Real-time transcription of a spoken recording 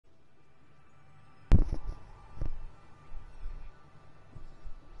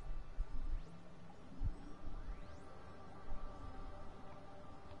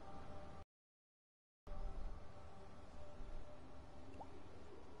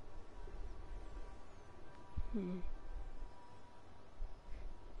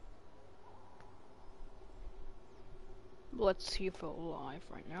Let's see if we're live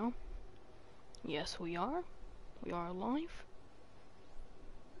right now. Yes, we are. We are live.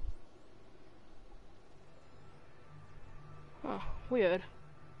 Oh, weird.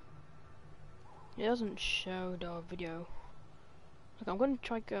 It doesn't show the video. Okay, I'm gonna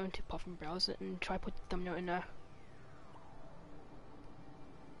try going to Puff and browse it and try put the thumbnail in there.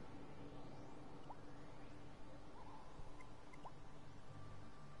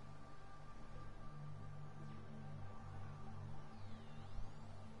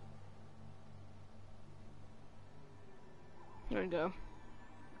 There we go.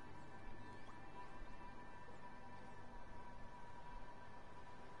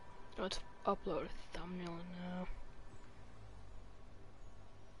 Let's upload a thumbnail now.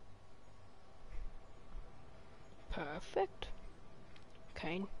 Perfect.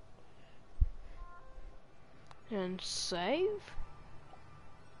 Okay. And save.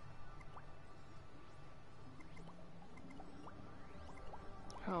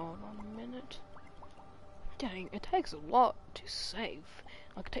 Hold on a minute. Dang, it takes a lot to save.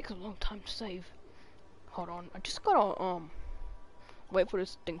 Like, it takes a long time to save. Hold on, I just gotta, wait for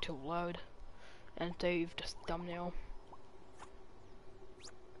this thing to load. And save this thumbnail.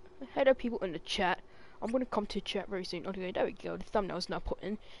 Hey there, people in the chat. I'm gonna come to chat very soon. Okay, there we go. The thumbnail is now put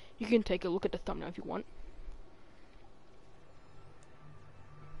in. You can take a look at the thumbnail if you want.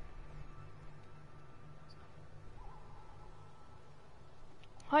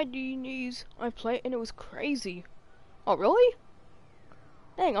 Hi, D's. I played and it was crazy. Oh, really?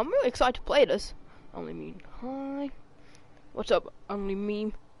 Dang, I'm really excited to play this. Only meme. Hi. What's up, only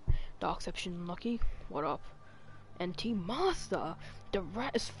meme? Darkception Lucky. What up? NT Master. The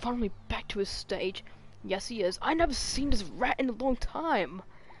rat is finally back to his stage. Yes, he is. I never seen this rat in a long time.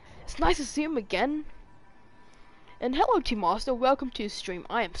 It's nice to see him again. And hello, T-Master. Welcome to the stream.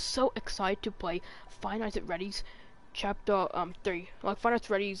 I am so excited to play Five Nights at Freddy's Chapter 3. Like Five Nights at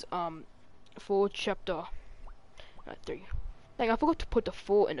Freddy's for Chapter 3. Dang, I forgot to put the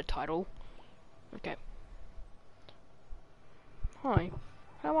 4 in the title. Okay. Hi.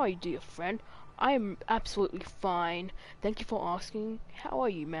 How are you, dear friend? I am absolutely fine. Thank you for asking. How are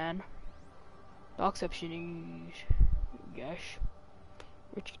you, man? Darkception is... Yes.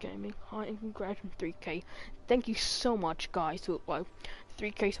 Rich Gaming. Hi, and congrats on 3K. Thank you so much, guys, to like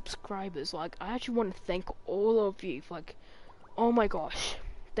 3K subscribers. Like, I actually want to thank all of you. Like, oh my gosh,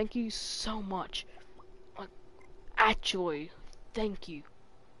 thank you so much. Like, actually, thank you.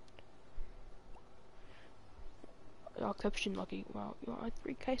 Darkception Lucky. Wow, you are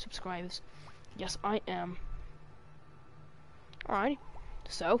 3K subscribers. Yes, I am. Alright,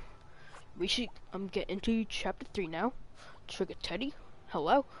 so we should get into chapter 3 now. Trigger Teddy.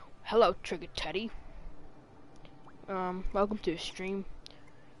 Hello, Trigger Teddy. Welcome to the stream.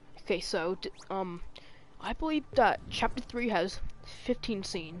 Okay, so I believe that chapter 3 has 15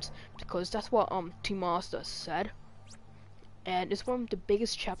 scenes because that's what T-Master said, and it's one of the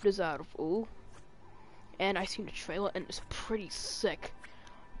biggest chapters out of all. And I seen the trailer and it's pretty sick.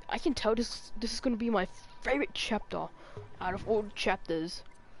 I can tell this is gonna be my favorite chapter out of all the chapters.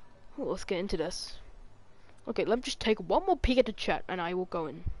 Ooh, let's get into this. Okay, let me just take one more peek at the chat and I will go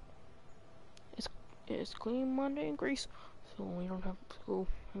in. It's clean Monday in Greece, so we don't have to go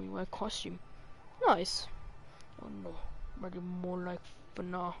and wear a costume. Nice. Oh no, maybe more like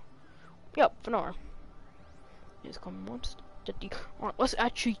Fanar. Yep, Fanar. It's coming once. Alright, let's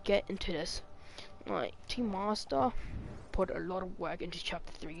actually get into this. Alright, Team Master put a lot of work into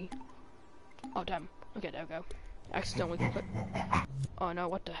chapter 3. Oh damn. Okay, there we go. Accidentally put. Oh no,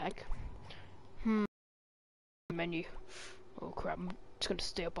 what the heck? Menu. Oh crap, I'm just gonna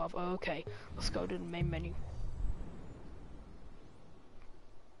stay above. Oh, okay, let's go to the main menu.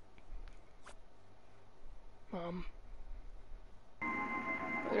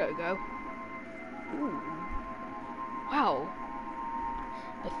 There we go. Ooh. Wow.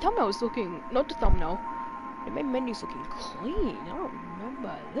 The thumbnail is looking, not the thumbnail, the main menu's looking clean. I don't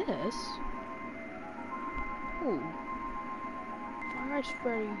remember this. Ooh. Five Nights at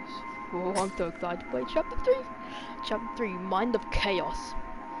Freddy's. Oh, I'm so excited to play chapter 3. Chapter 3, Mind of Chaos.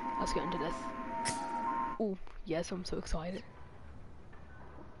 Let's get into this. Ooh, yes, I'm so excited.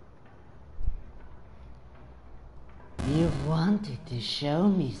 You wanted to show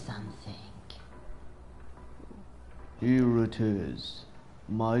me something. Here it is,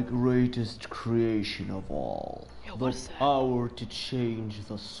 my greatest creation of all. Yo, the power to change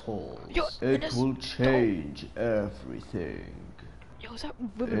the souls. Yo, it will change everything. Yo, is that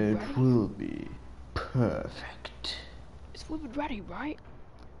Vivid It will be perfect. It's Vivid Ratty, right?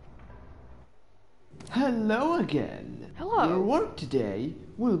 Hello again. Hello. Your work today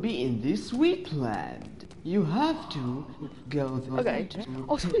will be in the sweet land. You have to go there Okay. to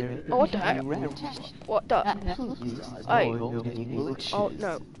Oh, sweet. Oh, what the heck? What the? Hey. Oh,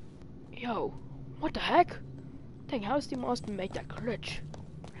 no. Yo. What the heck? Dang, how does the master make that glitch?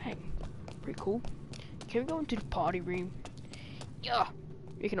 Dang. Pretty cool. Can we go into the party room? Yeah.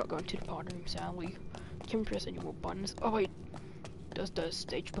 We cannot go into the party room, sadly. Can we press any more buttons? Oh, wait. Does the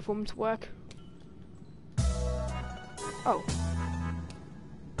stage performance work? Oh.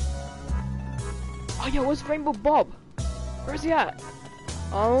 Oh, yo, where's Rainbow Bob? Where's he at?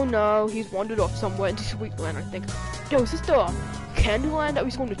 Oh no, he's wandered off somewhere into Sweetland, I think. Yo, is this the Candyland that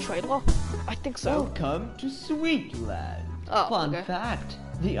we saw in the trailer? I think so. Welcome to Sweetland. Oh, Fun okay. fact,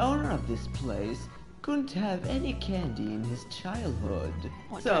 the owner of this place couldn't have any candy in his childhood.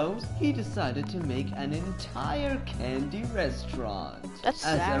 What So he decided to make an entire candy restaurant. That's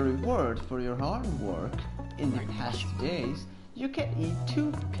As sad. a reward for your hard work, in the past days, you can eat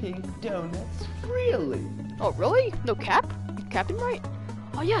 2 pink donuts freely. Oh, really? No cap? You capping right?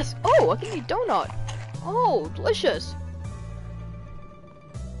 Oh, yes. Oh, I can eat donut. Oh, delicious.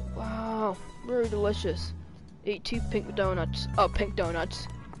 Wow, very delicious. Eat 2 pink donuts. Oh, pink donuts.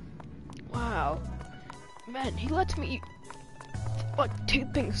 Wow. Man, he lets me eat like 2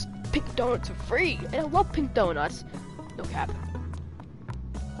 pink donuts for free. And I love pink donuts. No cap.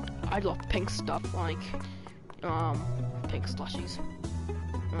 I love pink stuff like pink slushies.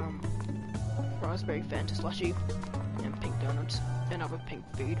 Raspberry Fanta slushie and pink donuts and other pink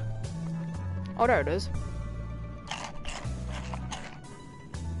food. Oh, there it is.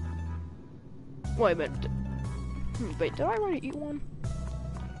 Wait a minute. Wait, did I already eat one?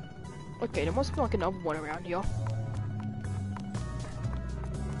 Okay, there must be like another one around here.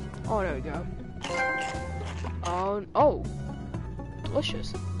 Oh, there we go. Oh,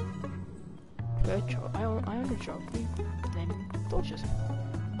 delicious. I own a trophy. Then delicious.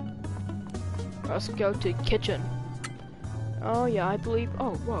 Let's go to the kitchen. Oh yeah, I believe.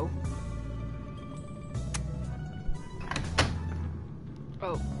 Oh, whoa.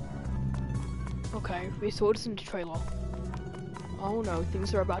 Oh. Okay, we saw this in the trailer. Oh no,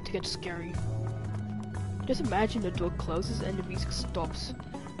 things are about to get scary. Just imagine the door closes and the music stops.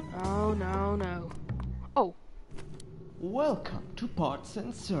 Oh no. Oh. Welcome to Parts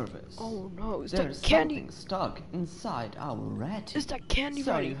and Service. Oh no, is There's that candy? something stuck inside our Ratty. Is that candy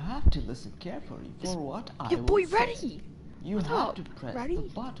So ready? you have to listen carefully for what I Your will boy say. ready! You What's have up? to press Ready? the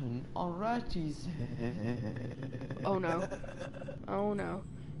button on Ratty's Oh no. Oh no.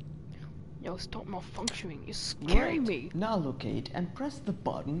 Yo, stop malfunctioning. You're scaring me. Now locate and press the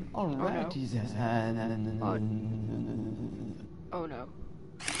button on no. Ratty's Oh no.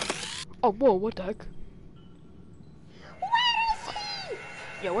 Oh, whoa, what the heck?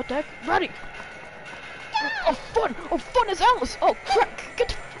 Yeah, what the heck? Ready! Oh, fun! Oh, fun is Alice! Oh, crap!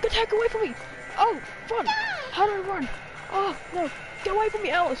 Get the heck away from me! Oh, fun! How do I run? Oh, no! Get away from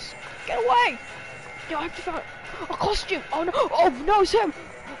me, Alice! Get away! Yo, I have to find a costume! Oh, no! Oh, no, it's him!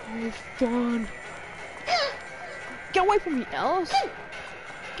 Oh, fun! Get away from me, Alice!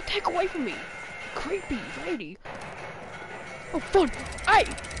 Get the heck away from me! Creepy lady! Oh, fun! Hey!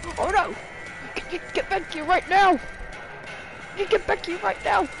 Oh, no! Get back here right now! You get back here right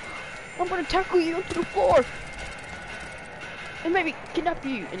now! I'm gonna tackle you onto the floor! And maybe kidnap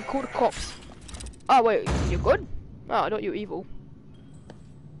you and call the cops. Oh wait, you're good? Oh, I thought you were evil.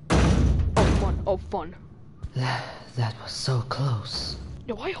 Oh fun, oh fun. That was so close.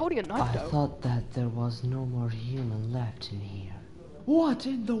 Yo, why are you holding a knife I though? thought that there was no more human left in here. What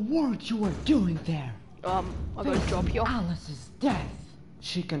in the world you are doing there? I got a job here. Alice's death.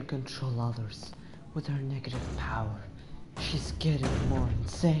 She can control others with her negative power. She's getting more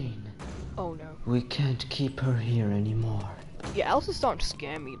insane. Oh no. We can't keep her here anymore. Yeah, Alice is starting to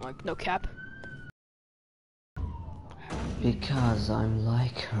scare me, like, no cap. Because I'm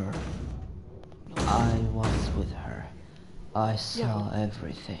like her. I was with her. I saw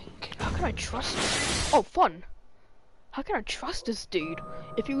everything. How can I trust him? Oh, fun! How can I trust this dude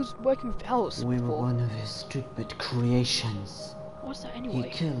if he was working with Alice We were before? one of his stupid creations. What's that He anyway?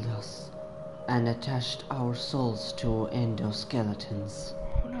 killed us and attached our souls to endoskeletons.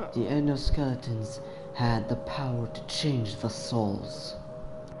 Oh no. The endoskeletons had the power to change the souls.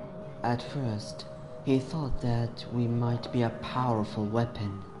 At first, he thought that we might be a powerful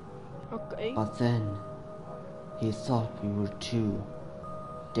weapon, Okay. but then he thought we were too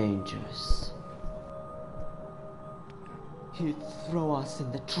dangerous. He'd throw us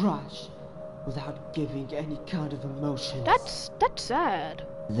in the trash without giving any kind of emotion. That's sad.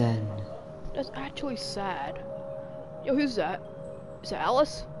 Then That's actually sad. Yo, who's that? Is it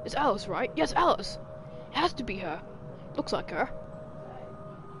Alice? It's Alice, right? Yes, Alice. It has to be her. Looks like her.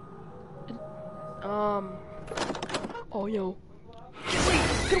 Oh, yo.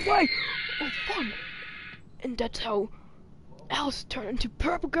 Get away! Oh, fun! And that's how Alice turned into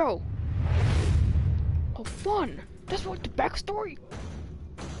Purple Girl. Oh, fun! That's what the backstory.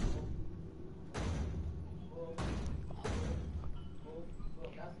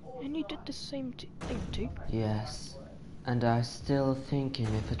 And you did the same thing too. Yes, and I'm still thinking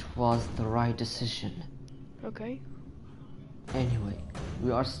if it was the right decision. Okay. Anyway,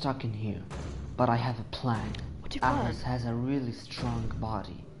 we are stuck in here, but I have a plan. What's your plan? Alice has a really strong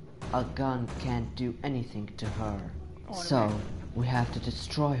body. A gun can't do anything to her. Oh, So, no. we have to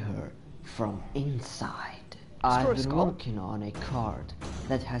destroy her from inside. Destroy I've her been skull? working on a card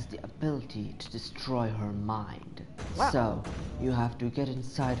that has the ability to destroy her mind. Wow. So, you have to get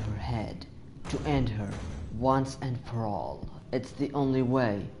inside her head to end her once and for all. It's the only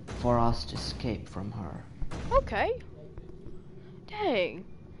way for us to escape from her. Okay. Dang.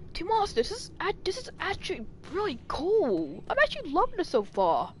 Tomas, this is actually really cool. I'm actually loving this so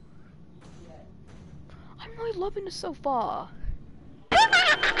far. I'm really loving this so far.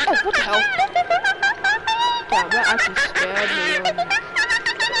 Oh, what the hell? Damn, that actually scared me.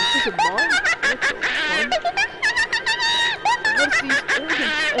 Is this a mine? That's so fun. What is these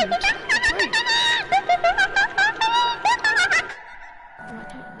organs and great?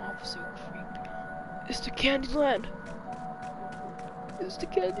 Oh, so creepy. It's the Candyland. It's the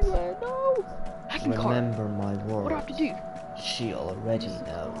Candyland. No. Hacking card. Remember my What do I have to do? She already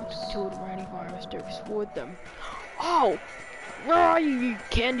knows. Kill the ratty virus to exploit them. Oh! Where are you, you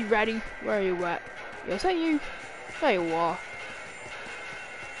candy ratty? Where are you at? Yo, is that you? There you are.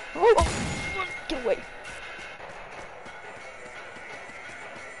 Oh! Get away!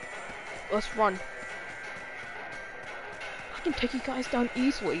 Let's run. I can take you guys down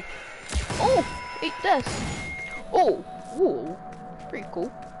easily. Oh! Eat this! Oh! Whoa! Pretty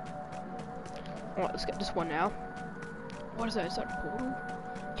cool. Alright, let's get this one now. What is that? Is that a portal?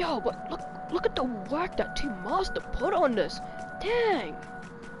 Yo, but look at the work that Team Master put on this. Dang.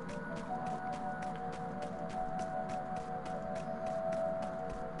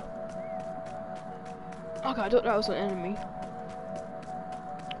 Okay, I thought that was an enemy.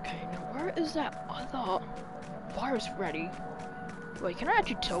 Okay, now where is that other virus ready? Wait, can I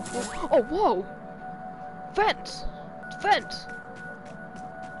actually teleport? Oh, whoa! Fence! Fence!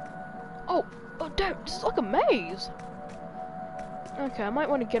 Oh, damn, this is like a maze. Okay, I might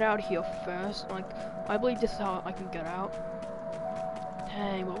want to get out of here first. Like, I believe this is how I can get out.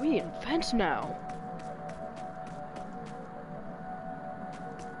 Dang, but we need a fence now.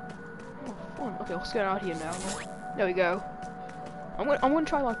 Oh, fun. Okay, let's get out of here now. There we go. I'm gonna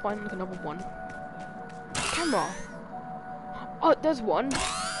try like find like another one. Camera. Oh, there's one.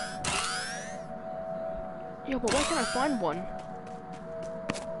 Yeah, but where can I find one?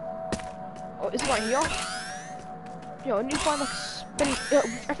 Oh, is it right here? Yo, I need to find like a spinning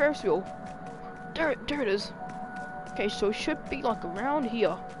Ferris wheel. There it is. Okay, so it should be like around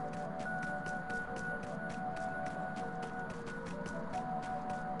here.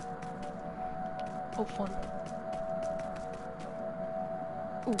 Oh, fun.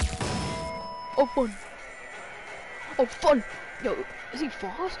 Ooh. Oh, fun. Oh, fun. Yo, is he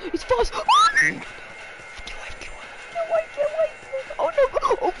fast? He's fast. Get away. Oh, no.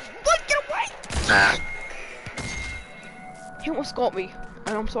 Oh, fun, get away. He almost got me,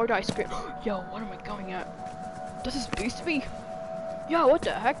 and I'm sorry that I screamed. Yo, what am I going at? Does this boost me? Yo, what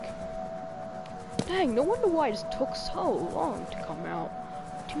the heck? Dang, no wonder why this took so long to come out.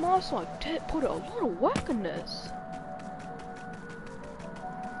 Tomas like put a lot of work in this.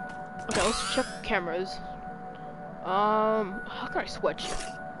 Okay, let's check cameras. How can I switch?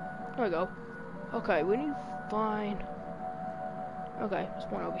 There we go. Okay, we need to find. Okay,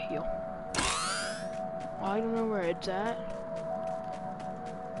 there's one over here. I don't know where it's at.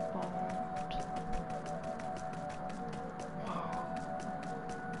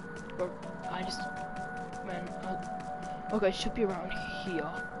 I just, man, okay, it should be around here,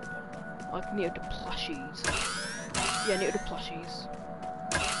 like near the plushies. Yeah, near the plushies.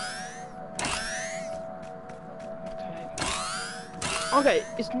 Okay,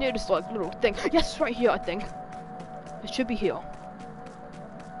 it's near this like little thing. Yes, right here, I think. It should be here.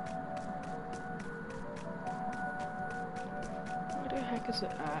 Where the heck is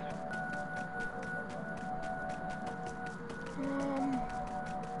it at?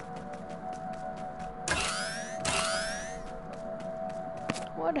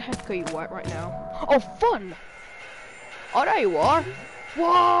 Where the heck are you at right now? Oh, fun! Oh, there you are!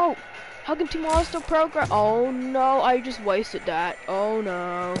 Whoa! Hugging Team Monster program. Oh no, I just wasted that. Oh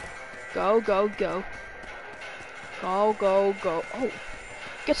no. Go, go, go. Go, go, go. Oh,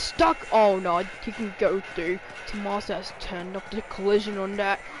 get stuck. Oh no, he can go through. Team Monster has turned up the collision on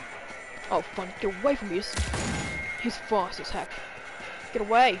that. Oh, fun. Get away from me. He's fast as heck. Get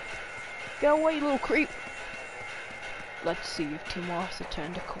away. Get away, you little creep. Let's see if Team Monster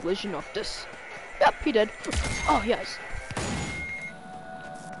turned a collision of this. Yep, he did. Oh, yes.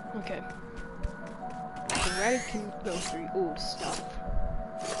 Okay. Ratty can go through all the stuff.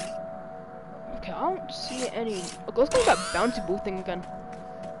 Okay, I don't see any. Okay, let's go to that bouncy ball thing again.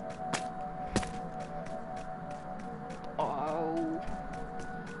 Oh.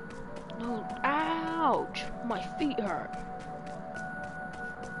 No. Ouch. My feet hurt.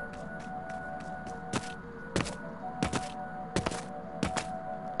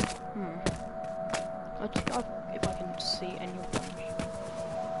 Let's see if I can see any of them.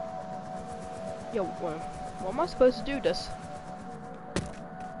 Yo, what am I supposed to do this?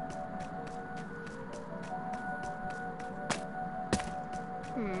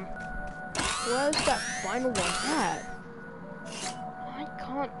 Where's that final one at? I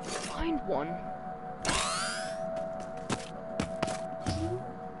can't find one.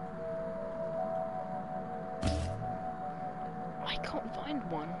 I can't find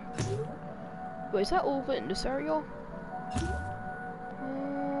one. Wait, is that all of it in this area?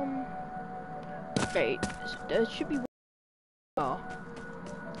 Okay, so there should be one. Oh.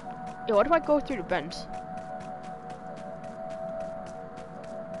 Yo, what if I go through the vents?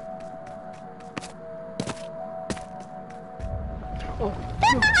 Oh,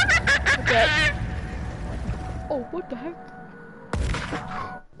 no. Okay. Oh, what the heck?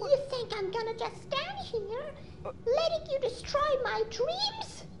 You think I'm gonna just stand here, letting you destroy my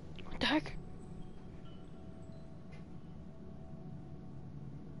dreams? What the heck?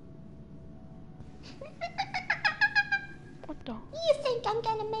 What the? You think I'm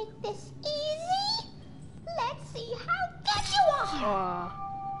gonna make this easy? Let's see how good you are!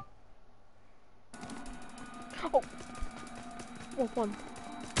 Oh. Oh, one.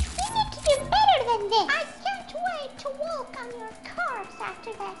 You need to do better than this! I can't wait to walk on your cars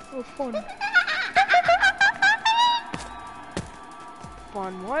after this! Oh, fun.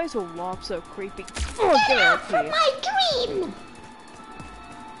 Fun. Why is a lob so creepy? Oh, get out of from here. my dream!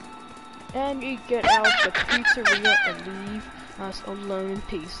 And you get out of the pizzeria and leave us alone in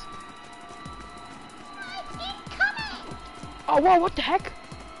peace. I keep coming! Oh, whoa, what the heck?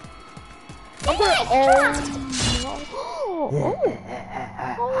 I'm gonna. Oh, oh,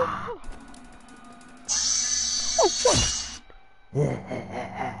 oh. Oh, what?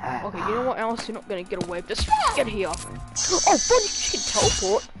 Okay, you know what else? You're not gonna get away with this. Get here. Oh, buddy, she can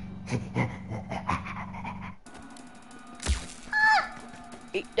teleport.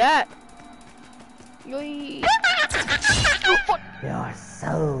 Eat that. Yoy. Oh, what? Your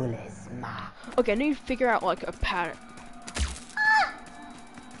soul is mine. Okay, I need to figure out like a pattern.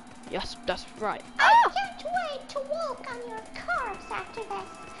 Yes, that's right. I can't wait to walk on your cars after this.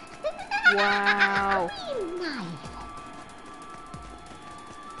 Wow. Dream night.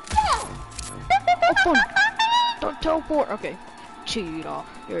 Oh, fun. Don't teleport. Okay. Cheetah.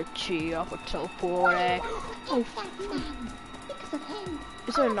 You're a cheetah for teleporting. Oh, That man. Because of him,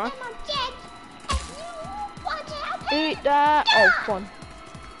 is there a all knife? of them are dead. And you want to help him? Eat that. Oh, fun.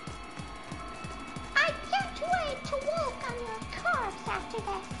 I can't wait to walk on your cars after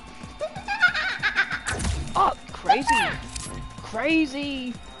this. Oh, crazy.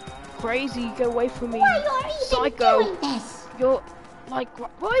 Crazy. Crazy. Get away from me. Why are you even Psycho. doing this? You're like,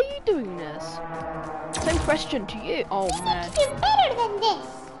 why are you doing this? Same question to you. Oh, You man. need to do better than this.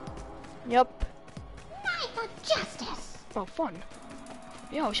 Yep. Knife of justice. Oh, fun.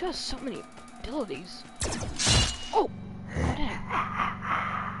 Yo, she has so many abilities. Oh. Oh, dang.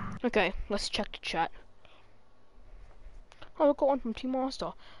 Okay, let's check the chat. Oh, we got one from Team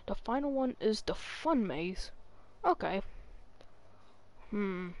Monster. The final one is the fun maze. Okay.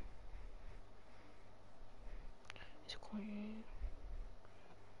 Is it quite...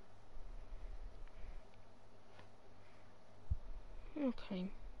 Okay.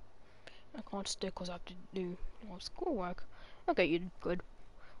 I can't stay because I have to do more schoolwork. Okay, you did good.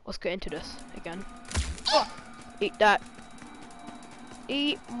 Let's get into this again. Oh, eat that.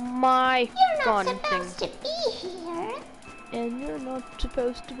 Eat my You're gun not thing. supposed to be here. And you're not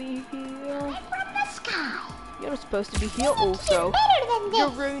supposed to be here. I'm from the sky. You're not supposed to be here You need to do also. better than this. You're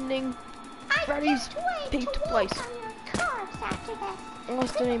ruining I Freddy's can't wait pink to place. walk on your cars after this.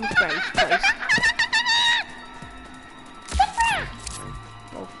 What's the name of Freddy's place?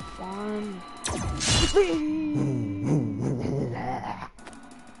 Oh, fun.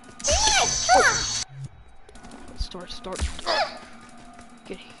 Here I start.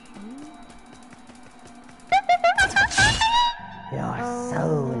 Get here. Your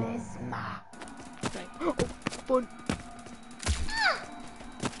soul is mine. Okay. Oh, fun.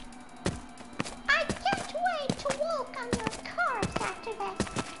 I can't wait to walk on your corpse after this.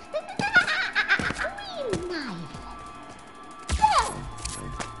 Green knife.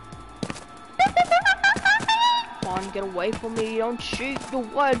 Come on, get away from me. Don't shoot your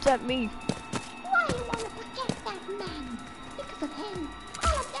words at me. Why you want to protect that man? Because of him,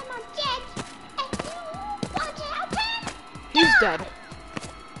 all of them are dead. And you want to help him? He's dead.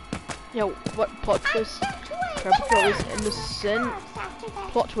 Yo, what plot twist? Can't wait to Trapico is walk on your innocent. corpse after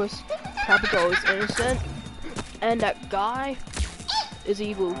this. Plot twist. Trapico is innocent. And that guy is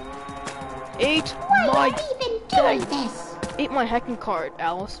evil. Eat Why my are you even doing thing. this? Eat my hacking card,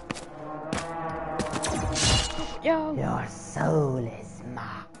 Alice. Yo. Your soul is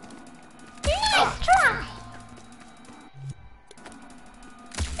mine. Nice try.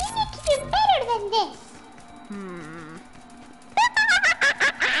 We need to do better than this.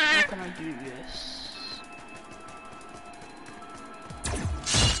 How can I do this?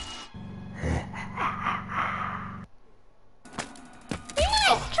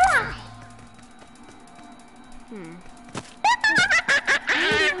 Nice try.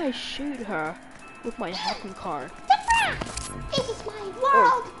 How do I shoot her with my hacking card? This is my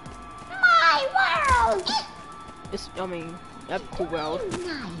world. My world. It's, I mean, that's a cool world.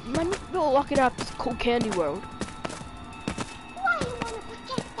 Knife. Man, you're lucky to have this cool candy world. Why you want to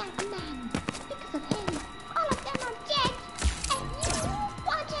protect that man? Because of him, all of them are dead. And you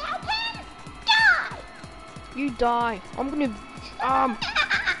want to help him? Die. You die.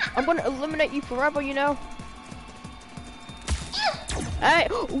 I'm gonna eliminate you forever, you know? Hey!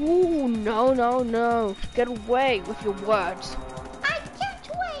 Ooh, no, no, no. Get away with your words. I can't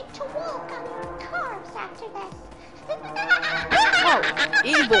wait to walk on your corpse after this. Oh,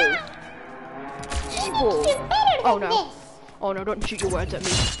 evil. Evil. Do better Oh, than no. this. Oh, no, don't shoot your words at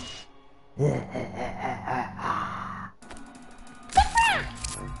me.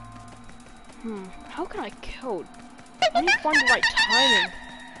 How can I kill? I need to find the right timing.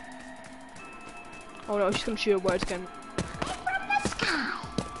 Oh, no, she's gonna shoot her words again. From the sky.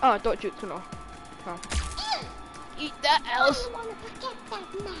 Oh, don't shoot, no. Oh. Eat that, Why Alice. you want to protect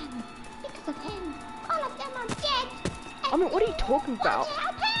that man? Because of him, all of them are dead. I mean, what are you talking about? Want to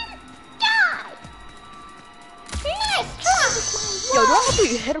help him? Die. Nice try. Yo, do I have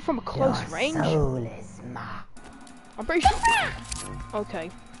to hit her from a close Your range? soul is mine. I'm pretty sure. Okay.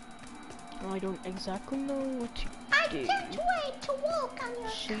 I don't exactly know what to I do. can't wait to walk on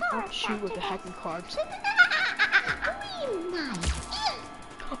your I'll corpse shoot with the after hacking cards. this. Green knife.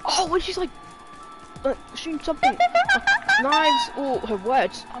 Oh, when she's like shooting something, knives or her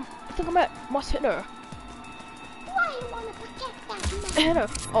words. I think I must hit her. Why you want to protect that man? Hit her.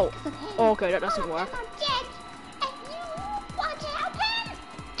 Oh, Because of him, okay, that all doesn't of work. them are dead. And you want to help him?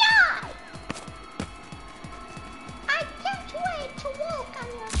 Die. I can't wait to walk on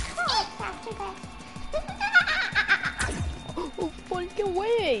your corpse after this. Oh, fun, get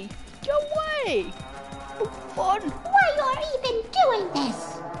away! Get away! Oh, fun! Why you are even doing this?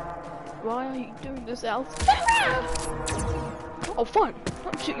 Why are you doing this, Alice? Oh, fun!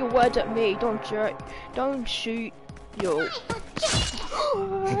 Don't shoot your words at me. Don't shoot. Don't shoot your. I have justice.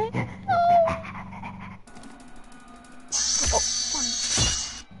 Oh,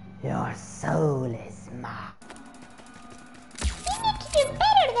 fun! Your soul is mine. We need to do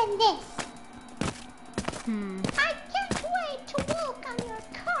better than this. I can't wait to walk on your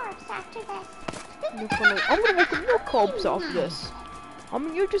corpse after this. I'm gonna walk on your corpse after this. I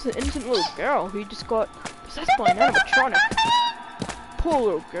mean, you're just an innocent little girl who just got possessed by an animatronic. Poor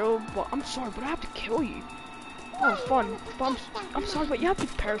little girl, but I'm sorry, but I have to kill you. Oh, fun. But I'm sorry, but you have to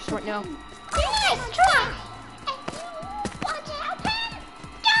perish right now. Nice try. And you want to help him?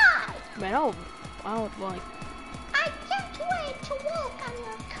 Die. Man, I don't like. I can't wait to walk on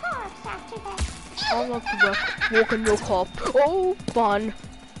your corpse after this. I want to walk on your corpse. Oh, fun.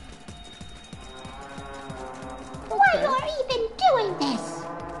 Why you are even doing this?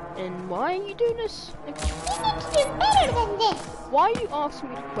 And why are you doing this? We need to do better than this. Why are you asking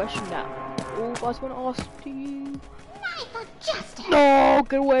me the question now? Oh, I was gonna ask to you. Knife of justice. No,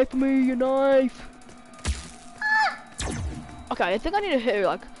 get away from me, your knife. Ah, Okay, I think I need to hit her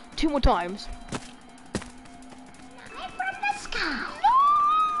like 2 more times. knife from the sky.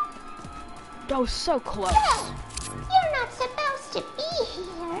 That was so close. You're not supposed to be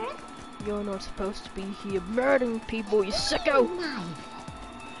here. You're not supposed to be here murdering people, you sicko! Knife.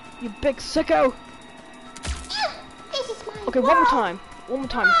 You big sicko! This is my Okay, world. one more time. One more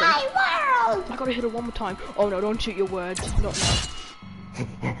time, I My think. world. world! I gotta hit her one more time. Oh no, don't shoot your words. Not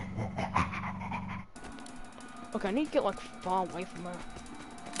now. Okay, I need to get like far away from her.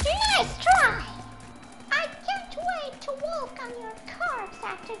 Nice try! I can't wait to walk on your corpse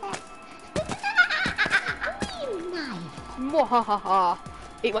after this. Real nice. Mwahaha!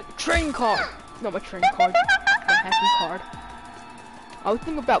 Eat my train card! Not my train card. My hacking card. I was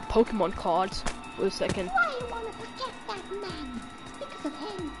thinking about Pokemon cards for a second. Why you wanna protect that man? Because of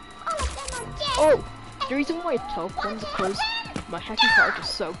him, all of them are dead. Oh! The reason why I teleport is because my hacking cards are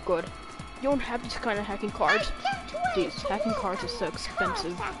so good. You don't have these kind of hacking cards. These hacking cards are so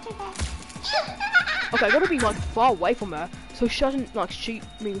expensive. Okay, I gotta be like far away from her so she doesn't like shoot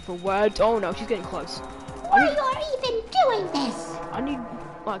me for words. Oh no, she's getting close. Why you are even doing this? I need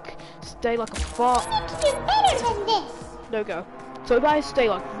like stay like a far. You need to do better than this. There we go. So if I stay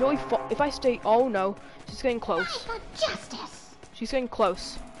like really far, if I stay, oh no, she's getting I close. got justice. She's getting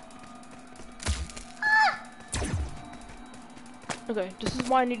close. Okay, this is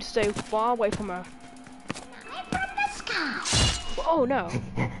why I need to stay far away from her. I'm from the sky. Oh no.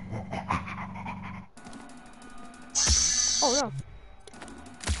 Oh no.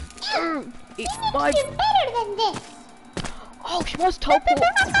 Eat You my. need to do better than this. Oh, she wants teleport.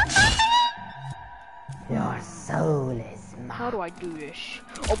 Your soul is mine. How do I do this?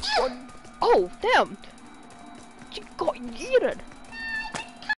 Oh, what? Oh, damn. She got yeeted.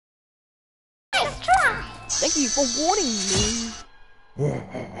 Nice try. Thank you for warning me.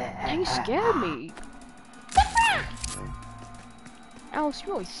 You scared me. Alice,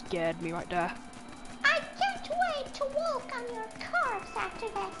 you really scared me right there. I can't wait to walk on your corpse after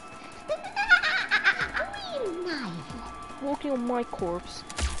this. Real nice. Walking on my corpse.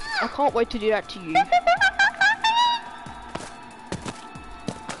 I can't wait to do that to you.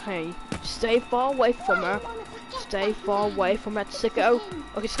 Okay, stay far away from her. Stay far away from that sicko.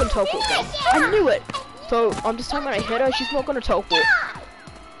 Okay, she's gonna teleport again. I knew it! So, this time when I hit her, she's not gonna teleport.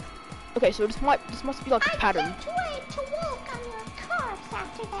 Okay, so this must be like a pattern. I can't wait to walk on your corpse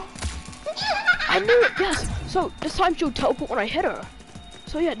after this. I knew it, yes! So, this time she'll teleport when I hit her.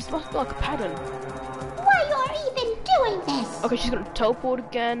 So yeah, this must be like a pattern. Why you are even doing this? Okay, she's gonna teleport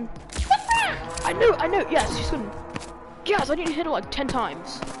again. I knew, yes, she's gonna... Yes, I need to hit her like 10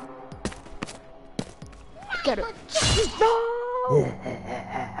 times. Get her. No!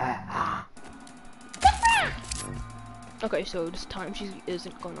 Okay, so this time she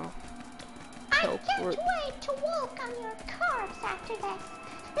isn't gonna I can't teleport. wait to walk on your corpse after this.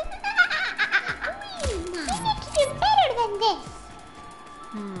 Real nice. You need to do better than this.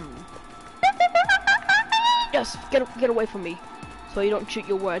 Yes, get away from me, so you don't shoot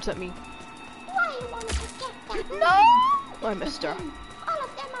your words at me. Why you wanna forget that? No! I missed her. All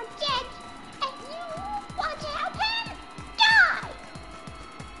of them are dead, and you want to help him? Die!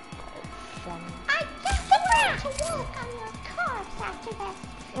 Fun. I can't wait to walk on your corpse after this.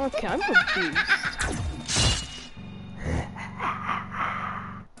 Okay, I'm confused.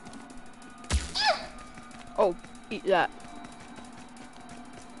 Oh, eat that.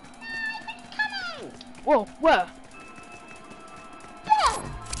 Whoa, where?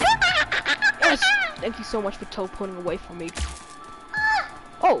 Yes! Thank you so much for teleporting away from me.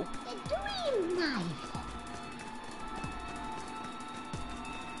 Oh, The dream knife.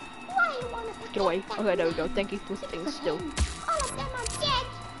 Why you wanna forget get away. that Okay, there we go. man? Thank you for staying Because of still. him, all of them are dead,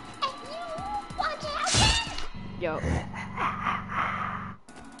 and you want to help him? Yo.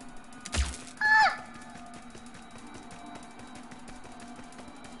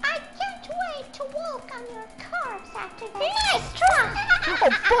 I can't wait to walk on your corpse after this. Nice try! Oh,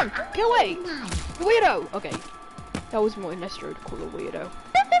 fun! Get away! Nice. Weirdo! Okay. That was more necessary to call a weirdo.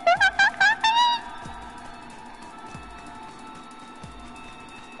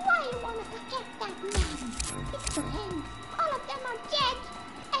 Why you wanna forget that man? Because of him, all of them are dead,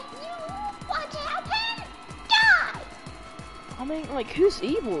 and you want to help him? Die! I mean, like, who's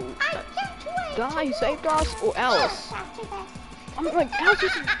evil? I That can't wait guy who to saved walk us on or your Alice? corpse after this. I mean, like, Alice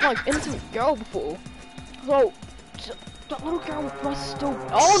was like innocent girl before. So, that little girl must still.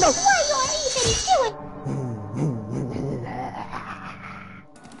 Oh no! Why you are even doing?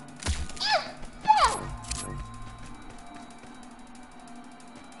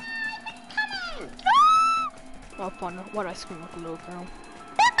 Oh, fun. Why'd I scream like a little girl?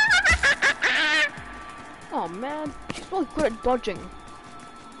 Oh man, she's really good at dodging.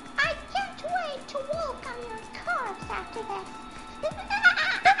 I can't wait to walk on your corpse after this.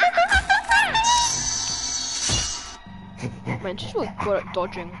 Man, she's really good at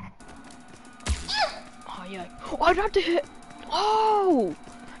dodging. Oh yeah. Oh, I'd have to hit. Oh!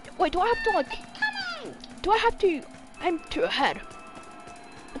 Wait, do I have to like? Do I have to aim to her head?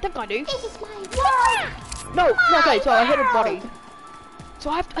 think I do. This is my world. No, okay, so I hit her body. So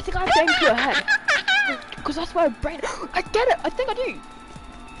I think I have to aim to her head. Because that's where her brain... I get it! I think I do!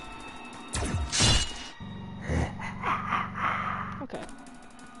 Okay.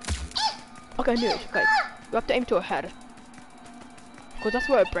 Okay, I knew it. Okay. You have to aim to her head. Because that's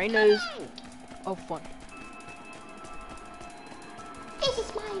where her brain is. Oh, fun. This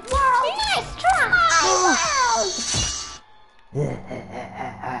is my world. Nice try.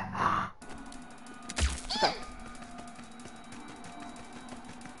 Okay.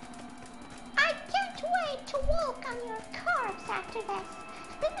 I can't wait to walk on your corpse after this.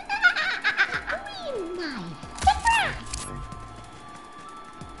 Green knife.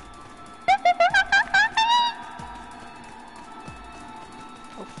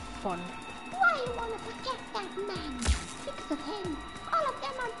 Oh, fun. Why you wanna forget that man? Because of him, all of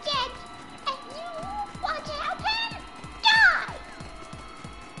them are dead. And you want to help him? Die!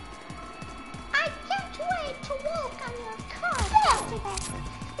 I can't wait to walk on your corpse after this.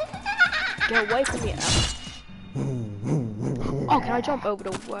 Get away from me, Em. Oh, can I jump over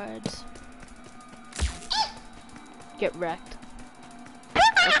the words? Get wrecked.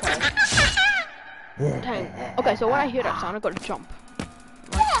 Okay. Dang. Okay, so when I hear that sound, I gotta jump.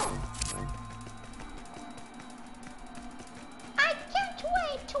 Right? I can't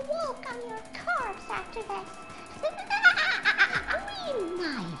wait to walk on your corpse after this. Green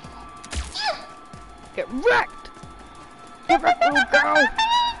knife. Get wrecked! Get wrecked, little girl!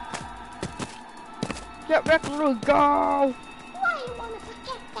 Get wrecked, little girl! Why you wanna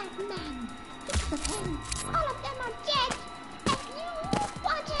forget that man? Because of him, all of them are dead. And you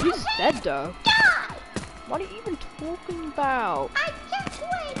want to He's help him? dead though. Die! What are you even talking about? I can't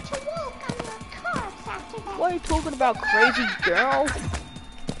wait to walk on your corpse after this. What are you talking about, crazy girl?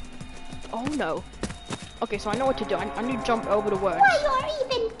 Oh no. Okay, so I know what to do. I need to jump over the words. Why you are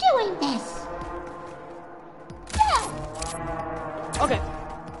even doing this? Okay.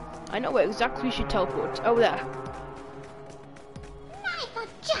 I know where exactly she teleports. Over there. Knife of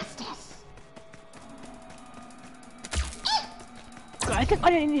justice. Okay, I think I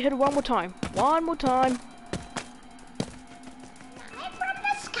need to hit her one more time. One more time. Knife from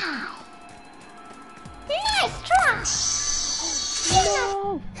the sky. Nice try.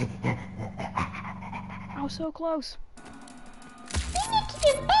 No! I was so close. We need to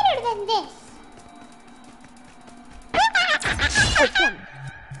do better than this. Oh, fun.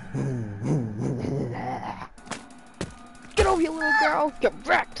 Get over here, little girl. Get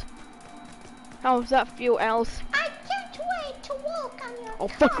wrecked. How does that feel, Alice? I can't wait to walk on your Oh,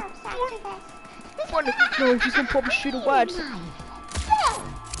 fuck. corpse after this. Fun. No, she's gonna probably shoot her words. Knife.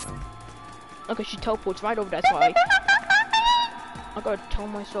 Okay, she teleports right over there, so I gotta tell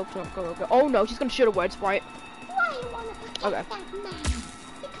myself to not go over. Oh no, she's gonna shoot her words, right? Why you wanna forget Okay. that man?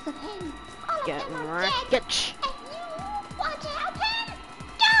 Because of him, all of Get them are wrecked. dead. Get And you want to help him?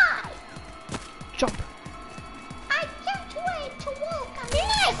 Die! jump. I can't wait to walk on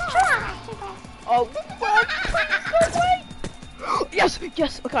your corpse after this. Oh, fuck, please go away. Yes,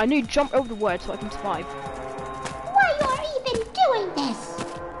 yes. Okay, I need to jump over the words so I can survive. Why you are even doing this?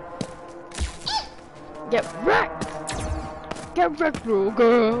 Get wrecked. Get wrecked, little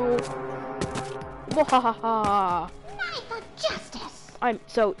girl. Wahahaha. Knife of justice. I'm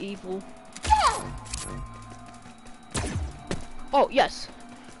so evil. Oh, yes.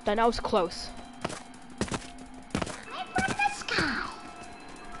 Then I was close. Knife from the sky.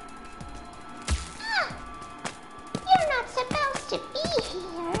 You're not supposed to be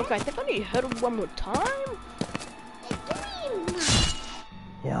here. Okay, I think I need to hit him one more time. The green knife.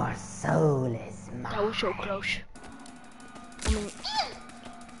 Your soul is mine. That was so close. I mean,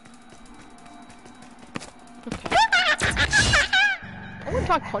 okay. I'm gonna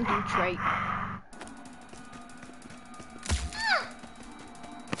try concentrate.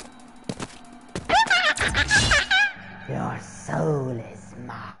 Your soul is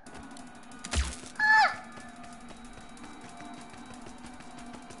mine.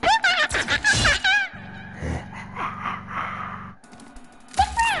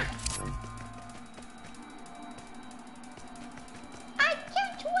 I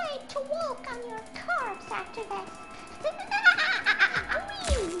can't wait to walk on your corpse after this.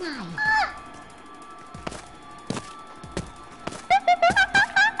 Green knife.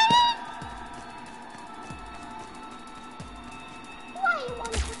 Why you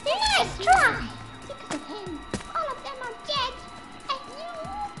wanna nice try? Because of him, all of them are dead. And you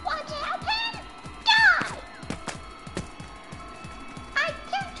want to help him? Die! I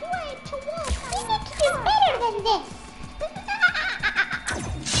can't wait to walk on your corpse. We need to do better than this.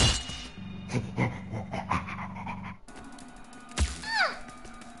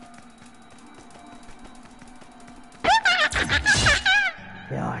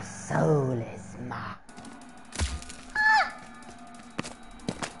 Your soul is mine.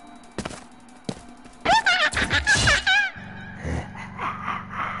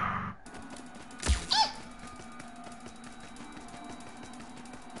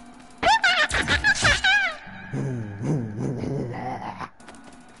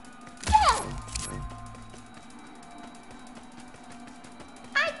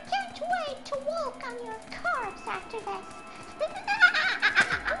 I can't wait to walk on your corpse after this.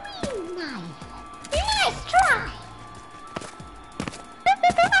 Green knife. Nice try.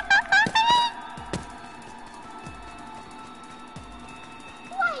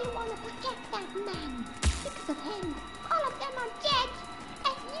 Why you wanna protect that man? Because of him, all of them are dead.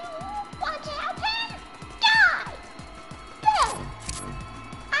 And you want to help him? Die! Bill!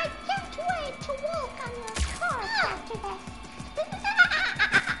 I can't wait to walk on your corpse after this.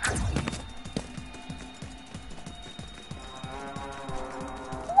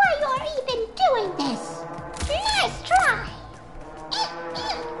 Why you're even doing this? Nice try! Oh,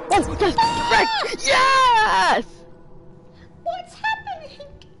 yes, correct! Yes! What's happening?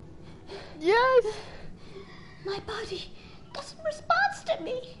 Yes! My body doesn't respond to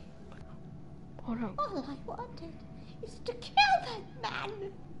me. Oh no, All I wanted is to kill that man.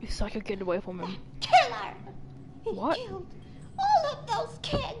 it's like you're getting away from him. Killer! He What? killed all of those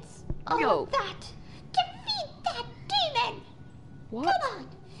kids. All Yo. of that. Defeat that demon. What? Come on,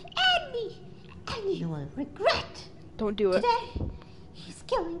 add me, and you will regret. Don't do it. Today, he's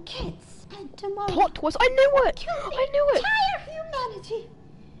killing kids, and tomorrow, Plot twist, I knew it! kill the I knew it! entire humanity.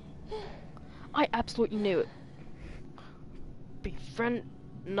 I absolutely knew it. Befriend?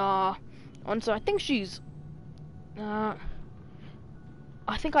 Nah. Honestly, I think she's... I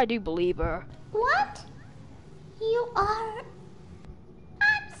think I do believe her. What? You are...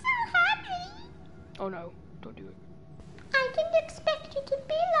 I'm so happy. Oh no, don't do it. I didn't expect you to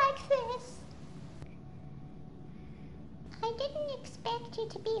be like this. I didn't expect you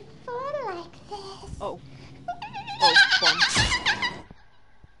to be full like this. Oh. Oh, fun.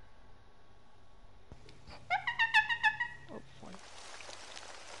 Oh, fun.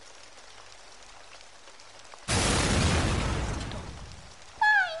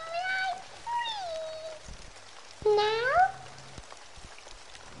 Finally, I'm free. Now,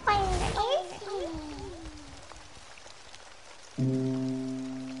 where is he?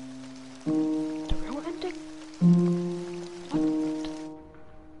 The real ending?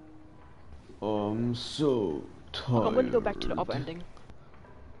 I'm so tired. I'm gonna go back to the other ending.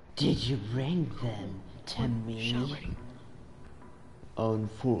 Did you bring them to Show me? ready.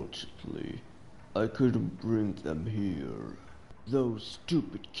 Unfortunately, I couldn't bring them here. Those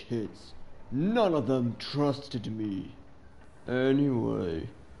stupid kids, none of them trusted me. Anyway,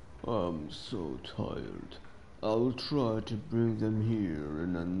 I'm so tired. I'll try to bring them here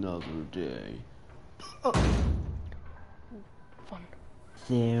in another day. Fun.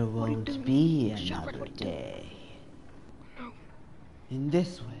 There are you won't doing? be Shut up, another what are you doing? day. No. In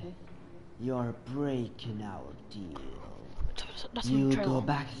this way, you're breaking our deal. That's You the go trailer.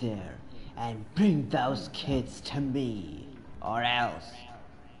 back there and bring those kids to me, or else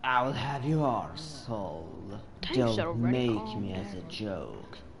I'll have your soul. Thanks, Don't already make calm me as a down.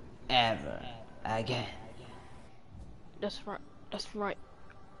 joke ever again. That's right. That's right.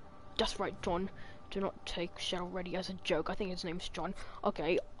 That's right, John. Do not take Shadow Ready as a joke. I think his name's John.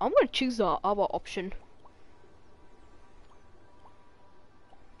 Okay, I'm gonna choose the other option.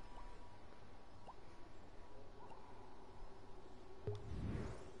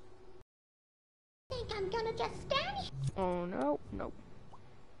 Think I'm gonna just stand here? Oh no, no.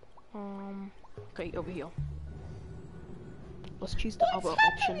 Okay, over here. Let's choose the What's other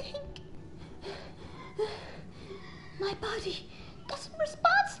option. happening? My body doesn't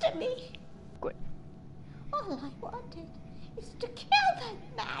respond to me. Great. All I wanted is to kill that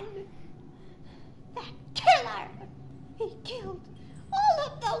man. That killer. He killed all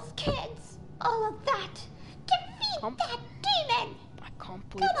of those kids. All of that. Defeat that demon. I can't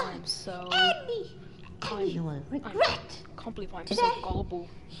believe Come I'm on, so. add me, and you will regret. I can't believe I'm Today, so gullible.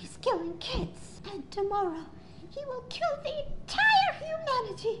 he's killing kids, and tomorrow he will kill the entire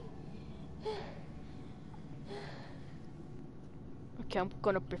humanity. Okay, I'm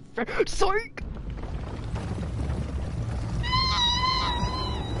gonna befriend. Psych!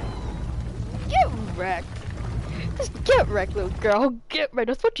 Get wrecked. Just get wrecked, little girl. Get wrecked.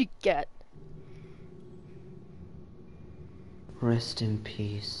 That's what you get. Rest in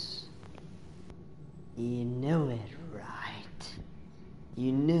peace. You know it, right?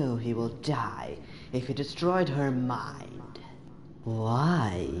 You knew he will die if you destroyed her mind.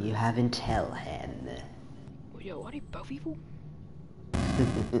 Why you haven't tell him? Yo, are they both evil?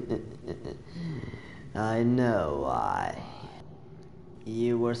 I know why.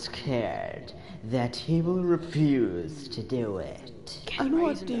 You were scared that he will refuse to do it. And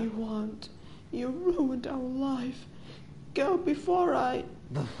what do you want? You ruined our life. Go before I...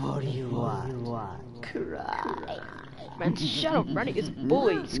 Before you what? Cry. Man, shut up, Ratty is a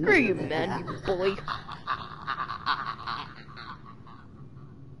bully. Screw you, man, you bully.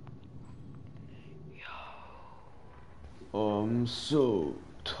 I'm so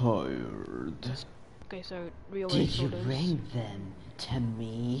tired. Okay, so real Did you shoulders. bring them to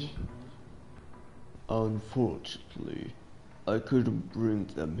me? Unfortunately, I couldn't bring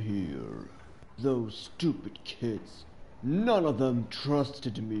them here. Those stupid kids, none of them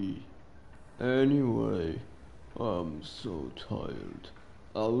trusted me. Anyway, I'm so tired.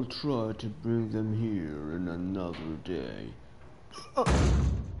 I'll try to bring them here in another day.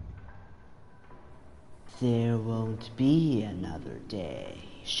 There won't be another day.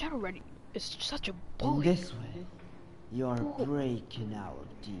 Shadow Ratty is such a In bully. this way, you're breaking our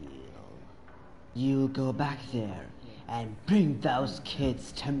deal. You go back there and bring those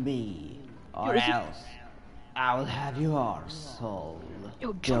kids to me, or is it- else I'll have your soul.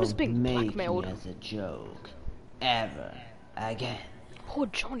 Yo, John is Don't being make blackmailed. me as a joke ever again. Poor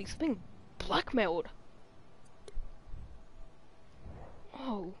Johnny's being blackmailed.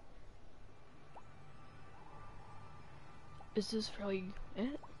 Oh. Is this really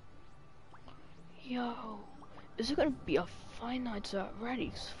it? Yo. Is it gonna be a Five Nights at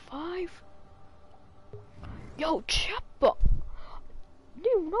Ratys 5? Yo, chapter...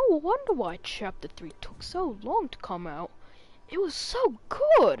 No wonder why chapter 3 took so long to come out. It was so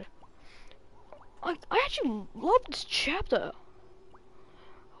good! I actually loved this chapter.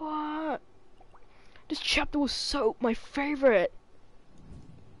 What? This chapter was so my favorite.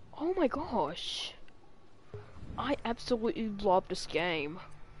 Oh my gosh. I absolutely love this game.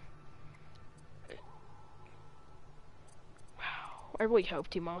 Wow. I really hope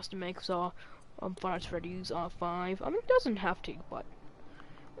Team Master makes Five Nights at Freddy's 5. I mean, it doesn't have to, but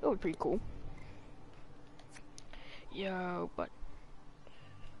it would be pretty cool. Yo, but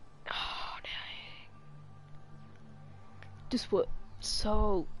oh dang. This was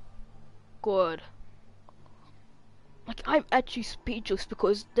so good. Like, I'm actually speechless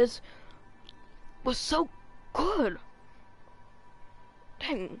because this was so good.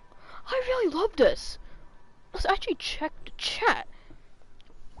 Dang, I really love this. Let's actually check the chat.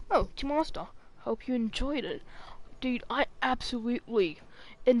 Oh, Team Monster, hope you enjoyed it. Dude, I absolutely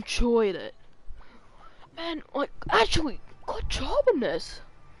enjoyed it. Man, like, actually, good job on this.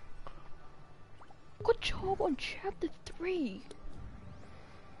 Good job on chapter 3.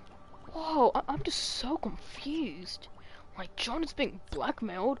 Whoa, I'm just so confused. Like, John is being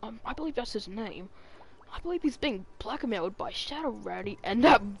blackmailed. I believe that's his name. I believe he's being blackmailed by Shadow Ratty and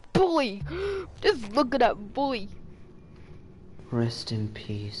that bully. Just look at that bully. Rest in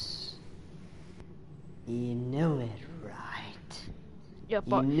peace. You know it, right? Yeah,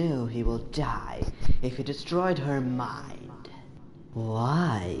 but You knew he will die if you destroyed her mind.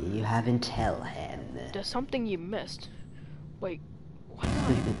 Why you haven't tell him? there's something you missed. Wait, what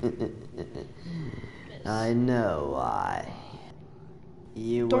did I know why.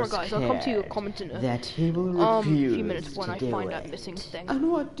 You Don't were worry, guys, I'll come to you scared comment in that he will a refuse few minutes when to I do find it. that missing thing.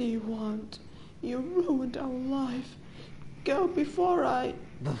 And what do you want? You ruined our life. Go before I...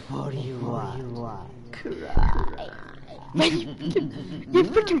 Before you what? Cry. Man, you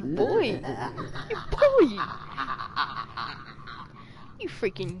freaking bully! You bully! You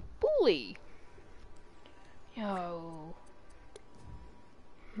freaking bully! Yo.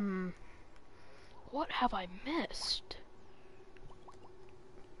 What have I missed?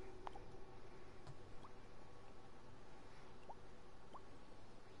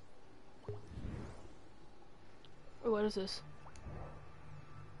 What is this?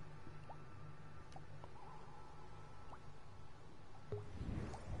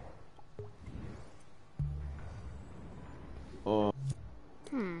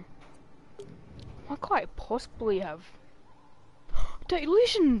 What could I possibly have? The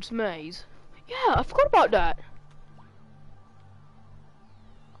illusions maze! Yeah, I forgot about that!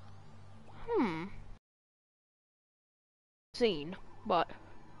 Scene, but...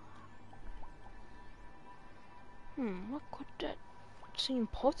 what could that scene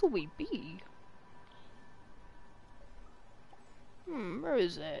possibly be? Where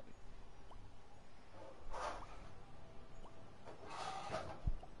is it?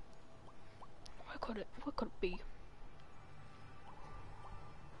 What could it be?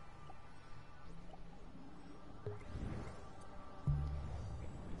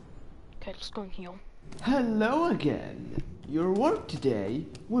 Okay, let's go in here. Hello again. Your work today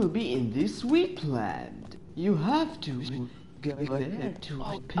will be in this sweet land. You have to go there to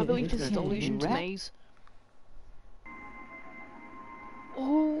Oh, I believe this is the illusion's maze.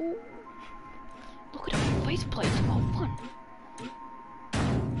 Oh, look at the faceplates. Oh, fun.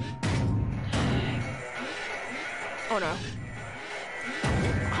 Oh no.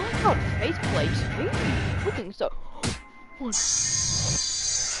 I like how faceplates. Maybe cooking stuff. One.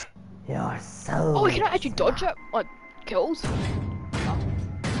 You're so. Oh, can I actually dodge it? Like kills?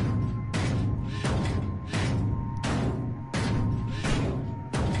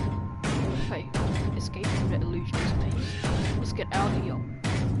 Okay, escape from the illusionist maze. Let's get out of here.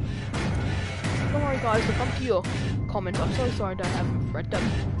 Don't worry guys, I'll come to your comments. I'm so sorry that I haven't read them.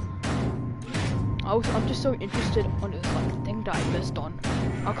 I'm just so interested on this like thing that I missed on.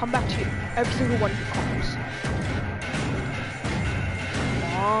 I'll come back to you, every single one of your comments.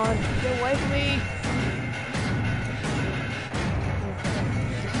 Come on, get away from me!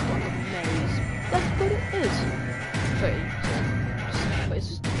 This is like a maze. That's what it is. Wait, this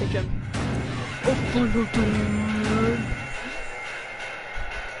is the kitchen. Oh, final time!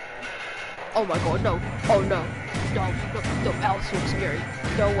 Oh my god, no. Oh no. No, Alice looks scary.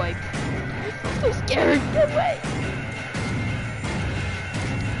 No way. I'm so scared. No way.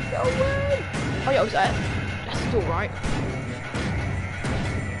 No way. Oh yeah, was that's still right.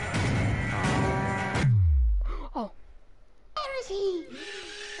 Oh. Where is he?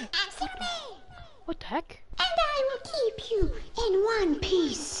 Answer me! What the heck? And I will keep you in one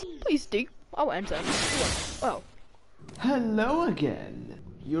piece. Please do. I'll answer. Oh. Hello again.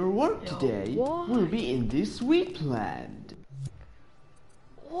 Your work Yo, today what? will be in this sweet land.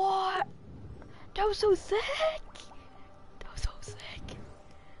 What? That was so sick. That was so sick.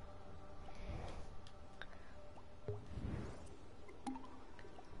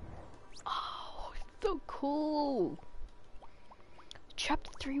 Oh, so cool.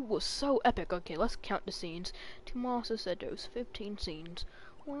 Chapter 3 was so epic. Okay, let's count the scenes. Tomasa said there was 15 scenes.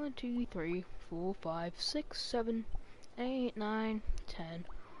 1, 2, 3, 4, 5, 6, 7, 8, 9, 10,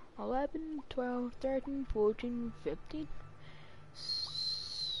 11, 12, 13, 14, 15,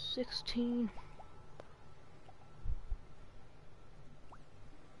 16.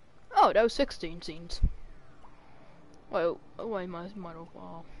 Oh, that was 16 scenes. Wait, I might have.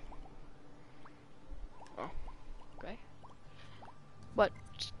 Oh, okay. But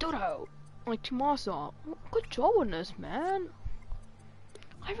still though, like Tomasa, good job on this, man.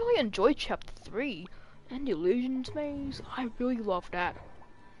 I really enjoyed Chapter 3 and the Illusions Maze. I really love that.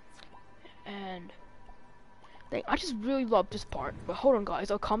 And I just really love this part. But hold on,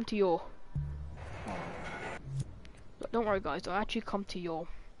 guys, I'll come to your. Don't worry, guys. I'll actually come to your.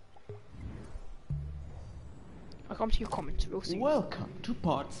 I'll come to your comments real soon. Welcome to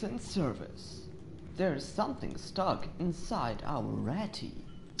Parts and Service. There's something stuck inside our Ratty,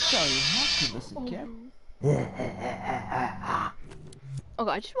 so you have to listen carefully.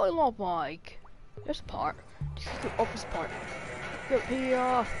 Okay, I just really love like this part. This is the office part. Get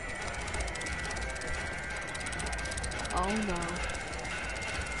here. Oh no.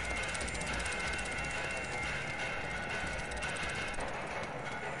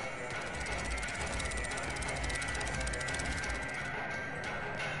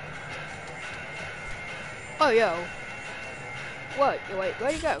 Oh yo. What? Wait,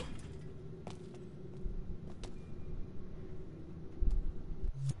 where'd you go?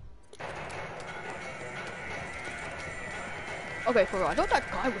 Okay, for real, I thought that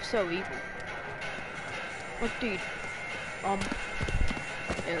guy was so evil. Like, dude,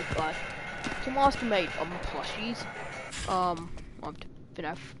 yeah, God. Tomasa made, plushies,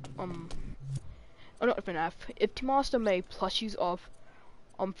 FNAF, oh, not FNAF. If Tomasa made plushies of,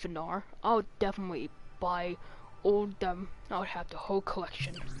 FNAF, I would definitely buy all of them. I would have the whole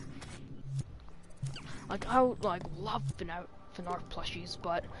collection. Like, I would, like, love FNAF plushies,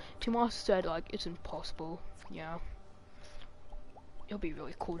 but Tomasa said, like, it's impossible, yeah. It'll be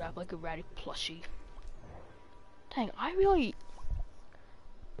really cool to have like a Ratty plushie. Dang, I really...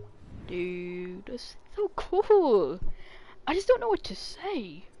 Dude, that's so cool. I just don't know what to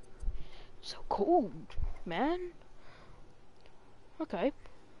say. So cool, man. Okay,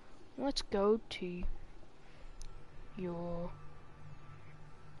 let's go to your...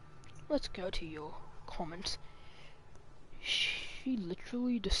 Let's go to your comments. She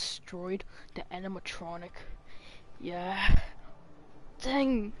literally destroyed the animatronic. Yeah.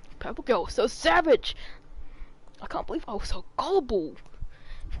 Dang, Purple Girl was so savage! I can't believe I was so gullible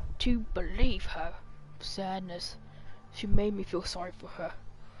to believe her sadness. She made me feel sorry for her.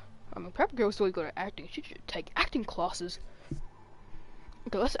 I mean, Purple Girl's really good at acting. She should take acting classes.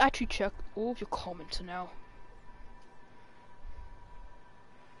 Okay, let's actually check all of your comments now.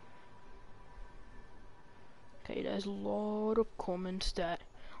 Hey, there's a lot of comments that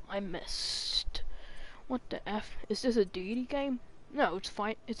I missed. What the F? Is this a deity game? No, it's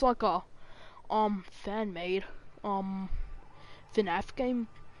fine. It's like a fan-made FNAF game,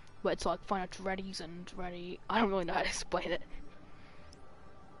 but it's like Final Ratys and Ratty. I don't really know how to explain it.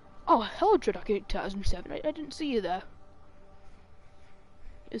 Oh, hello, Dreduck 2007. I didn't see you there.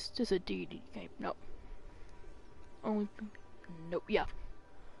 Is this a deity game? No. Only. Nope. Yeah.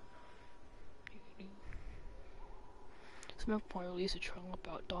 Smoke Point released a trailer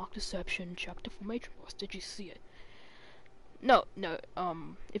about Dark Deception chapter formation boss. Did you see it? No, no,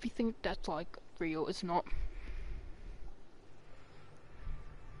 if you think that's like real, it's not.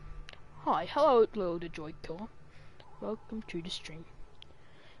 Hi, hello, little the Joy Killer. Welcome to the stream.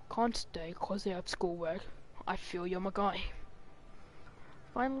 Can't stay cause they have schoolwork. I feel you're my guy.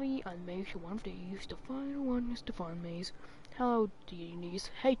 Finally, I made you one of these. The final one is the final maze. Hello,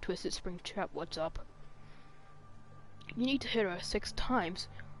 Denies. Hey, Twisted Spring Trap, what's up? You need to hit her 6 times.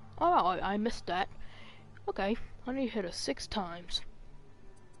 Oh, I missed that. Okay, I need to hit her 6 times.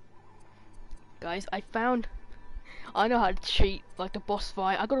 Guys, I know how to cheat, like the boss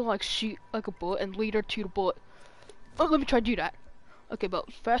fight. I gotta like shoot like a bullet and lead her to the bullet. Oh, let me try to do that. Okay,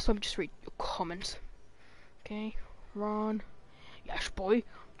 but first let me just read your comments. Okay, Ron. Yes, boy,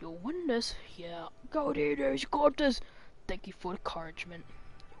 you'll win this. Yeah, go Dinos, you got this. Thank you for the encouragement,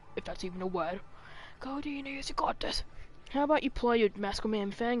 if that's even a word. Go Dinos, you got this. How about you play your Mask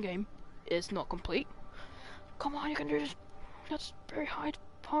Man fan game? It's not complete. Come on, you can do this. That's very high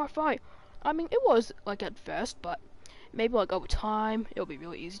power fight. I mean, it was like at first, but maybe like over time, it'll be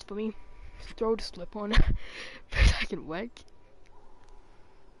really easy for me. Throw the slip on I can work.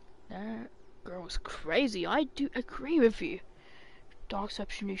 That girl is crazy. I do agree with you. Dark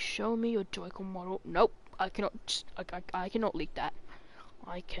Deception, you show me your Joy-Con model. Nope, I cannot. I cannot leak that.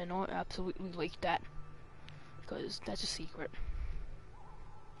 I cannot absolutely leak that because that's a secret.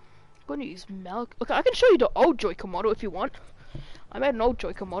 I'm gonna use milk. Okay, I can show you the old Joy-Con model if you want. I made an old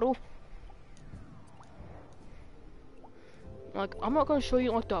Joy-Con model. Like, I'm not gonna show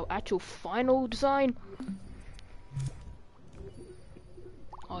you like the actual final design.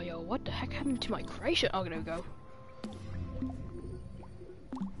 Oh, yo, what the heck happened to my creation? Oh, there we go.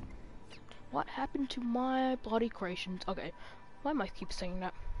 What happened to my bloody creations? Okay, why am I keep saying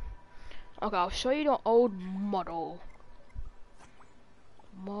that? Okay, I'll show you the old model.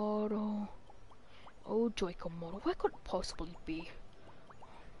 Old Joy-Con model. Where could it possibly be?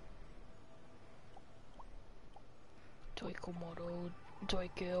 Joy-Con model,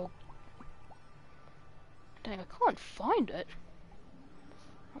 Joy-Kill. Dang, I can't find it.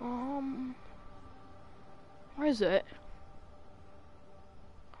 Where is it?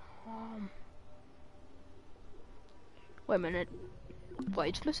 Wait a minute. Wait,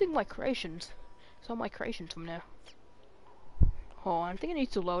 it's missing my creations. It's all my creations from there. Hold on, I think it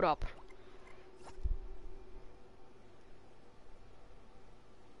needs to load up.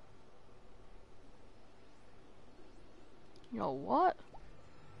 You know what?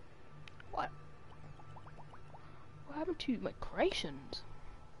 What happened to my creations?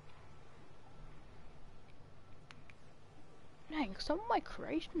 Dang, some of my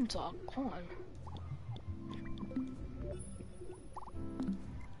creations are gone.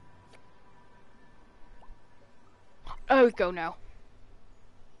 There we go now.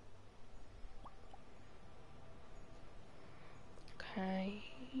 Okay,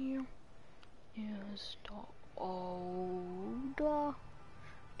 here's the older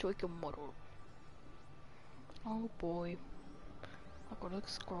Joy-Con model. Oh boy, I've got to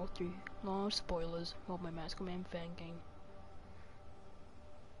scroll through large spoilers of my Mask Man fan game.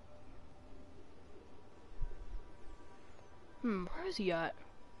 Where is he at?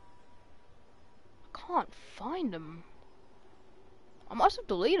 I can't find him. I must have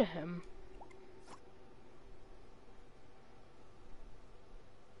deleted him.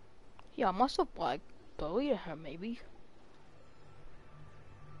 Yeah, I must have like deleted him maybe.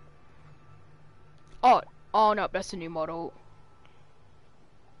 Oh no, that's a new model.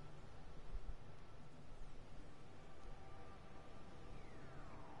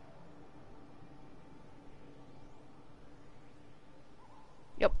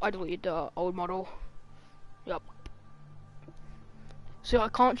 Yep, I deleted the old model. Yep. So I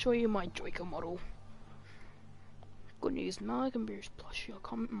can't show you my Joy-Con model. Good news, Malcolm Beer's plushie will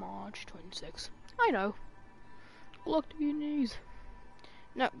come March 26th. I know. Look to your knees.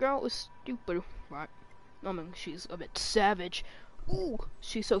 That girl is stupid, right? I mean, she's a bit savage. Ooh,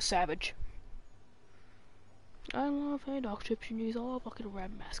 she's so savage. I love her Dark Deception news. I love looking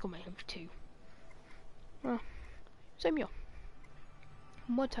around Mask Man too. Same here.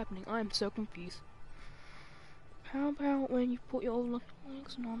 What's happening? I am so confused. How about when you put your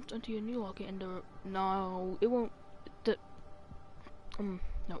legs and arms into your new locket and the... No, it won't... The,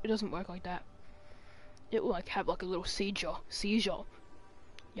 no, it doesn't work like that. It will like have like a little seizure.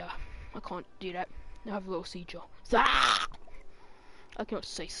 Yeah, I can't do that. I have a little seizure. Ah! I cannot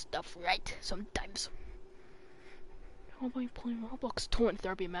say stuff right sometimes. How about you playing Roblox? Torrent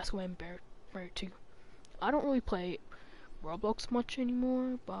Therapy and Masculine Bear 2. I don't really play Roblox much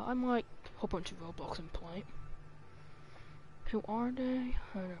anymore, but I might hop onto Roblox and play it. Who are they?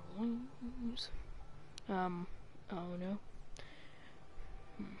 How do I lose? Oh no.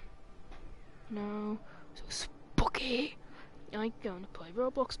 No. So spooky! I'm going to play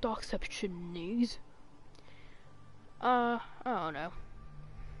Roblox Darkception News. I don't know.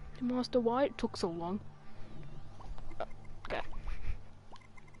 Master, why it took so long? Okay.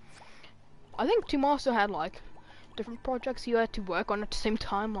 I think Master had like different projects he had to work on at the same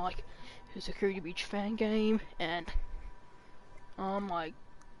time, like his Security Breach fan game and like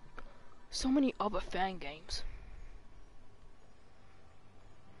so many other fan games.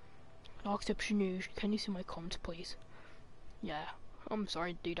 Darkception News, can you see my comments please? Yeah, I'm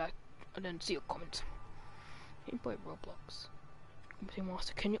sorry dude, I didn't see your comments. Can you play Roblox?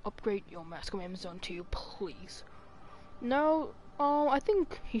 Master, can you upgrade your Masquerade Zone 2 please? No, I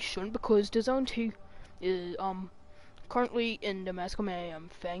think he shouldn't because the Zone 2 is currently in the Masquerade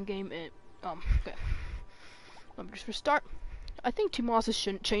fan game. Okay. Let me just restart. I think Master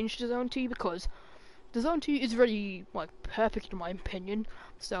shouldn't change the Zone 2 because the Zone 2 is really like perfect in my opinion.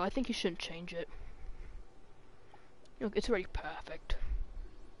 So I think he shouldn't change it. Look, it's already perfect.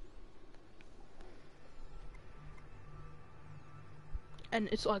 And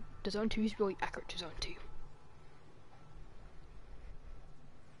it's like, the Zone 2 is really accurate to Zone 2.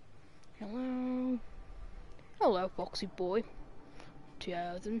 Hello? Hello, Foxy Boy.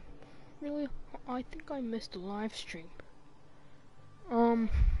 2000. Really? I think I missed a live stream.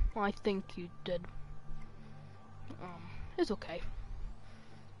 I think you did. It's okay.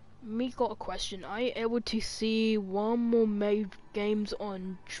 Me got a question. Are you able to see one more made games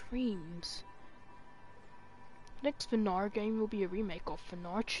on Dreams? Next FNAF game will be a remake of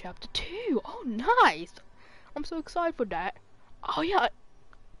FNAF Chapter 2. Oh, nice! I'm so excited for that. Oh, yeah.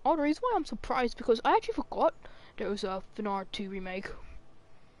 Oh, the reason why I'm surprised because I actually forgot there was a FNAF 2 remake.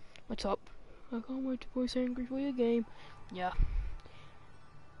 What's up? I can't wait to voice angry for your game. Yeah.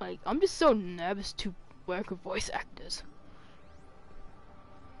 Like, I'm just so nervous to work with voice actors.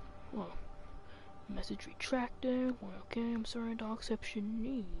 Whoa. Message retracted. Well, okay, I'm sorry, Darkception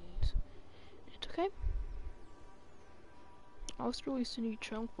needs. It's okay. I was released a new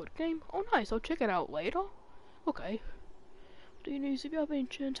channel for the game. Oh nice, I'll check it out later. Okay. Do you need, if you have any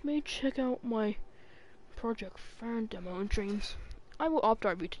chance, may check out my Project Fern demo on Dreams. I will opt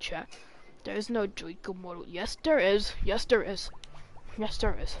out to chat. There is no Joico model. Yes there is. Yes there is. Yes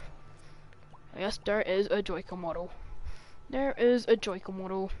there is. Yes there is a Joico model. There is a Joico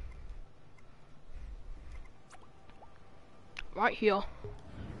model. Right here.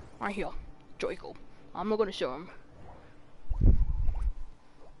 Right here. Joico. I'm not gonna show him.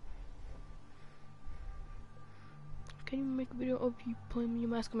 Can you make a video of you playing your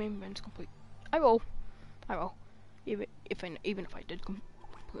Masquerade events complete? I will. I will. Even if I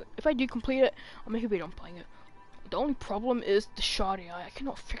do complete it, I'll make a video on playing it. The only problem is the shot AI. I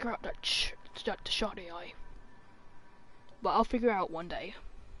cannot figure out that the shot AI. But I'll figure it out one day.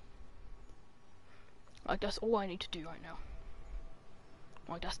 Like that's all I need to do right now.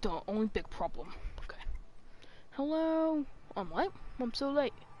 Like that's the only big problem. Okay. Hello. I'm late. I'm so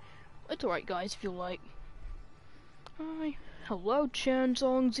late. It's alright guys if you're late. Hi. Hello,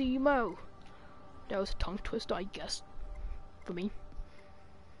 Chansong Zemo. That was a tongue twister, I guess. For me.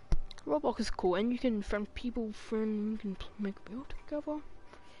 Roblox is cool, and you can friend people, you can make a build together.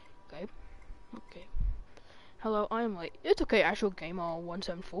 Okay. Okay. Hello, I am late. It's okay, Actual Gamer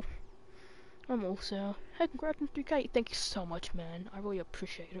 174. I'm also. Hey, congrats on 3K. Thank you so much, man. I really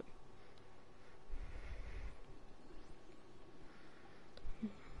appreciate it.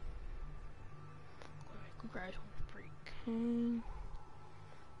 Congrats.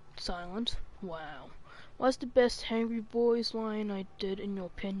 Silence. Wow. What's the best Hungry Boys line I did in your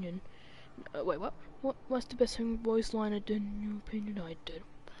opinion? Wait, what? What's the best Hungry Boys line I did in your opinion? I did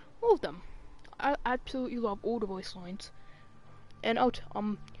all of them. I absolutely love all the voice lines. And I'll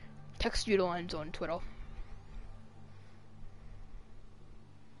text you the lines on Twitter.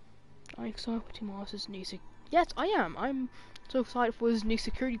 I'm excited for Tomas's new Yes, I am. I'm so excited for his new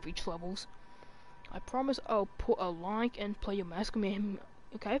Security Breach levels. I promise I'll put a like and play your Masquerade.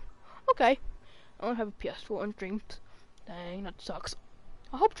 Okay? Okay. I don't have a PS4 on Dreams. Dang, that sucks.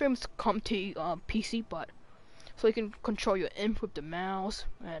 I hope Dreams come to PC, but so you can control your input with the mouse,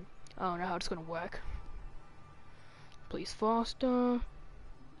 and I don't know how it's gonna work. Please faster.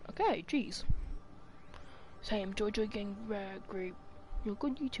 Okay, jeez. Say I'm Jojo getting great. You're a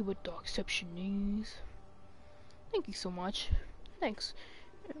good YouTuber, Dark Exceptionese. Thank you so much. Thanks.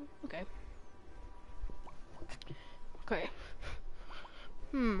 Okay. Okay.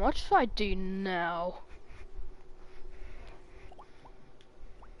 What should I do now?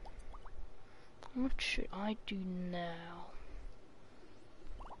 What should I do now?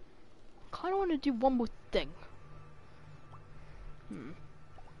 Kinda wanna do one more thing.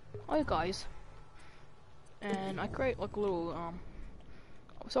 Hi guys. And I create like a little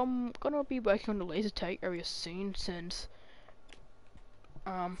so I'm gonna be working on the laser tag area soon since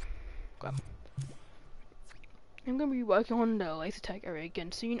okay. I'm gonna be working on the laser tag area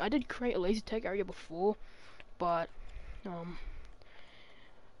again soon. I did create a laser tag area before, but okay,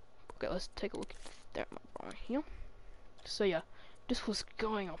 let's take a look at that right here. So yeah, this was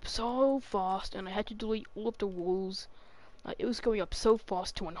going up so fast, and I had to delete all of the walls. It was going up so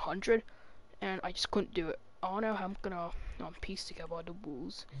fast to 100, and I just couldn't do it. I don't know how I'm gonna piece together the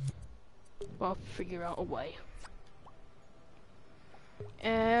walls, but I'll figure out a way.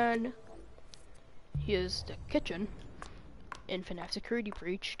 And here's the kitchen. Infinite security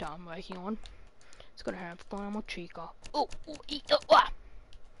breach that I'm working on. It's gonna have Thermal Chica. Oh,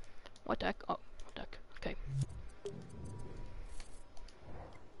 what the heck? Oh, what the heck? Okay.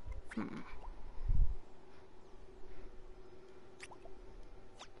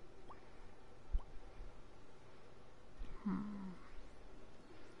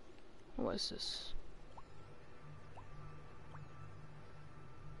 What is this?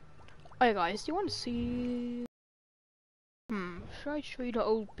 Hey guys, do you want to see? Should I show you the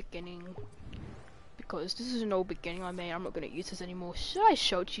old beginning? Because this is an old beginning I made. I'm not gonna use this anymore. Should I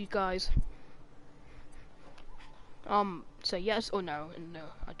show it to you guys? Say yes or no in the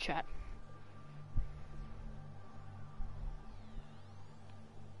chat.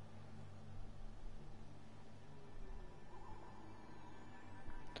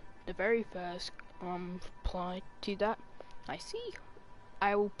 The very first reply to that, I see.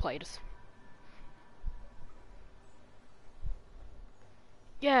 I will play this.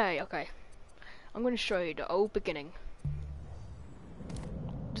 Yay, okay. I'm gonna show you the old beginning.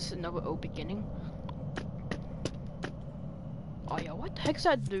 This is another old beginning. Oh yeah, what the heck is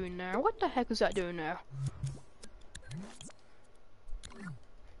that doing there? What the heck is that doing there?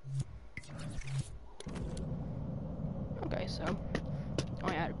 Okay, so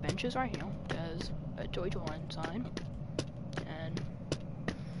I added benches right here. There's a Joy Join sign. And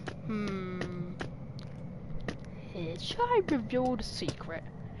should I reveal the secret?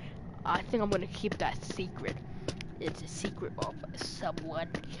 I think I'm gonna keep that secret. It's a secret of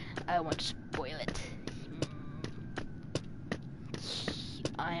someone. I won't spoil it.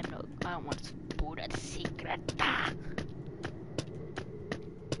 I don't want to spoil that secret.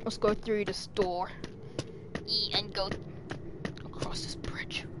 Let's go through the store. And go across this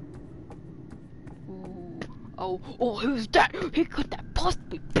bridge. Ooh. Oh, who's that? Who could that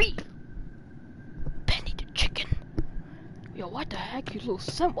possibly be? Penny the chicken. Yo, what the heck, you little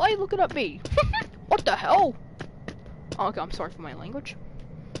simp? Why are you looking at me? What the hell? Oh, okay, I'm sorry for my language.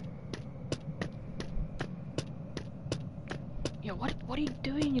 Yo, what are you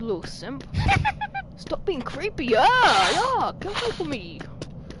doing, you little simp? Stop being creepy. Yeah, get away from me.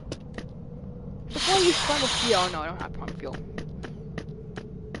 Before you primal fuel. Oh no, I don't have primal fuel.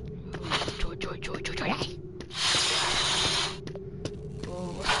 Joy.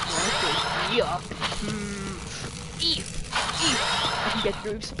 Oh, what's here? I can get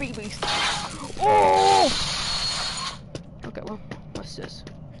through speed beast. Oh! Okay, well, what's this?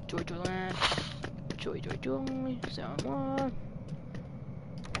 Joyland. Joy. 7-1.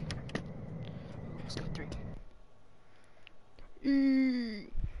 Let's go 3.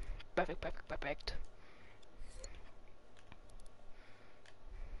 Perfect.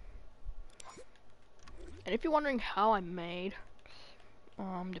 And if you're wondering how I made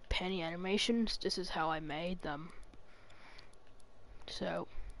the penny animations, this is how I made them. So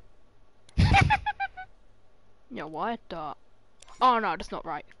yeah, what the? Oh no, that's not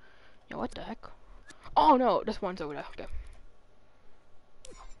right. Yeah, what the heck? Oh no, this one's over there. Okay.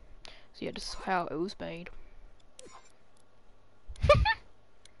 So yeah, this is how it was made.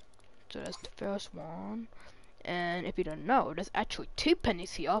 So that's the first one. And if you don't know, there's actually 2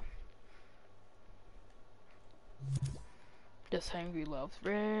 pennies here. This Hungry Loves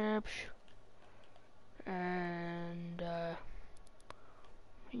Rips. And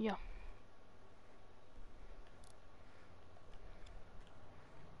yeah.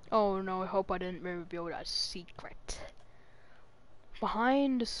 Oh no, I hope I didn't reveal that secret.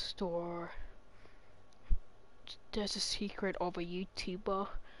 Behind the store, there's a secret of a YouTuber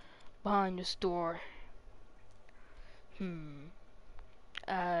behind the store.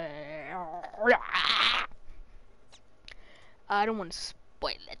 I don't want to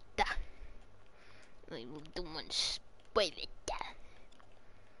spoil it. I don't want to spoil it.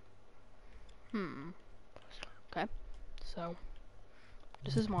 Okay, so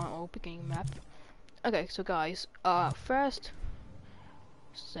this is my old beginning map. Okay, so guys, first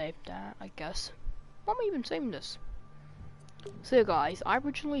save that, I guess. Why am I even saving this? So guys, I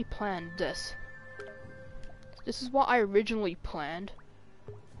originally planned this. This is what I originally planned.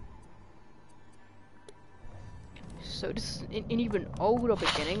 So this is an even older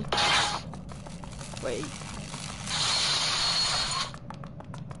beginning. Wait.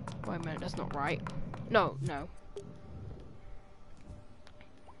 Wait a minute, that's not right. No, no.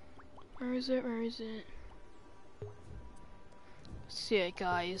 Where is it? Where is it? See it,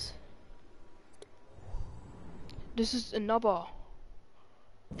 guys. This is another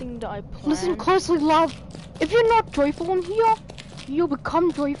thing that I planned. Listen closely, love. If you're not joyful in here, you'll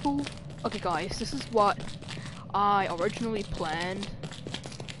become joyful. Okay, guys, this is what I originally planned.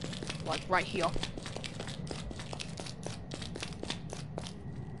 Like right here.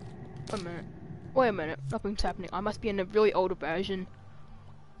 Wait a minute. Wait a minute. Nothing's happening. I must be in a really older version.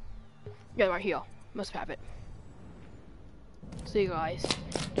 Yeah, right here. Must have it. See, guys,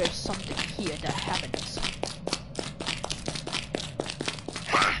 there's something here that happens.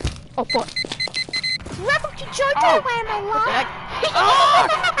 Oh fuck! Welcome to Jojo Land, my love.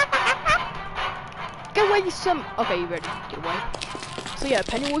 Get away, you some. Okay, you ready? Get away. So yeah,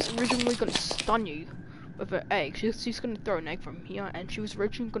 Penny was originally gonna stun you with an egg. She's gonna throw an egg from here, and she was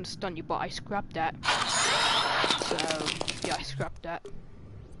originally gonna stun you, but I scrapped that. So yeah, I scrapped that.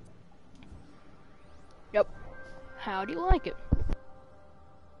 Yep. How do you like it?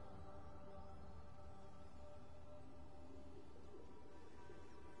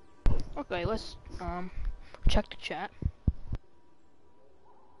 Okay, let's check the chat.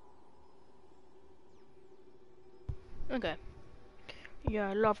 Okay. Yeah,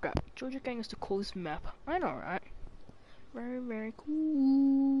 I love that. Georgia Gang is the coolest map. I know, right? Very, very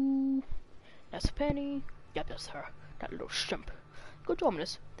cool. That's Penny. Yep, that's her. That little shrimp. Good job,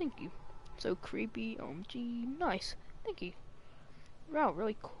 miss. Thank you. So creepy. OMG. Nice. Thank you. Wow,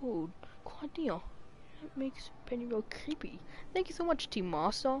 really cool. Cool idea. That makes Penny real creepy. Thank you so much, Team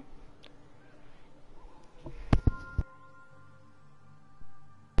Master.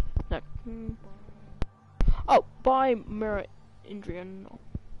 Oh, bye, Mirror Indrian.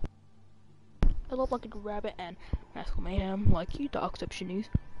 I look like a rabbit and Maskell Mayhem, like you, Dark Exceptiones.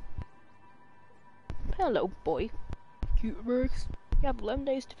 Hello, boy. Cute works. You have 11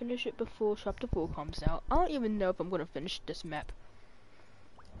 days to finish it before Chapter 4 comes out. I don't even know if I'm gonna finish this map.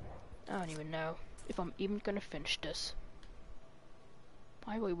 I don't even know if I'm even gonna finish this.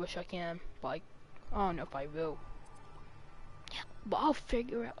 I really wish I can, but I don't know if I will. But I'll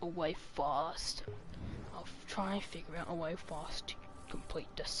figure out a way fast. I'll try and figure out a way fast to complete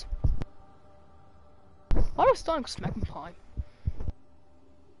this. Why am I starting smacking pie?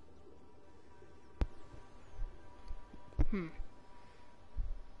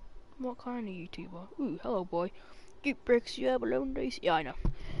 What kind of YouTuber? Ooh, hello boy. Geek Bricks, you have 11 days? Yeah, I know.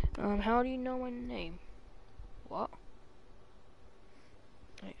 How do you know my name? What?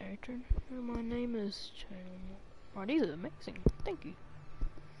 Hey, Adrian. My name is... Oh, these are amazing. Thank you.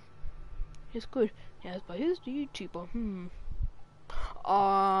 It's good. Yes, but who's the YouTuber?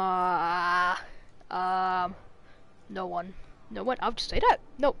 No one. No one. I'll just say that.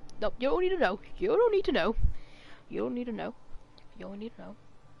 No, no, you don't need to know. You don't need to know. You don't need to know. You don't need to know.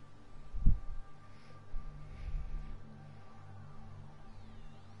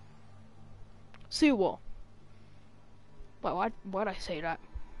 See what? Wait, why'd I say that?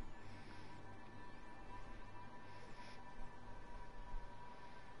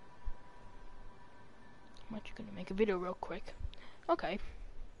 I'm actually gonna make a video real quick. Okay.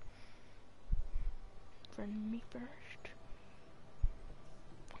 Friend me first.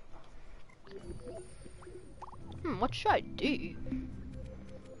 What should I do?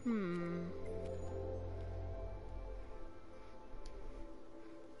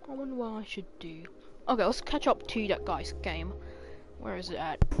 I wonder what I should do. Okay, let's catch up to that guy's game. Where is it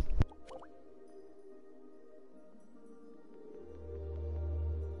at?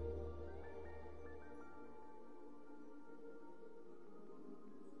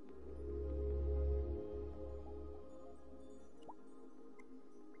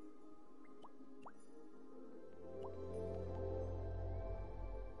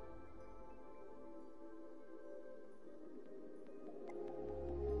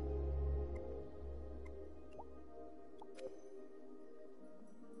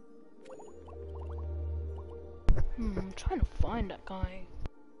 trying to find that guy.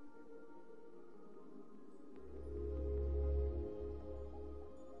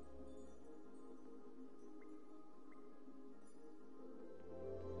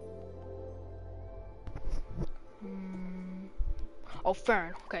 Oh,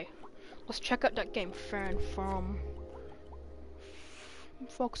 Farron. Okay, let's check out that game, Farron from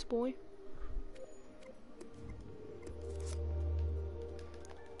Foxboy.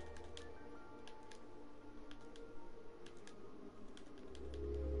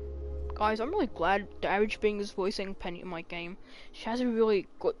 Guys, I'm really glad the average being is voicing Penny in my game. She has a really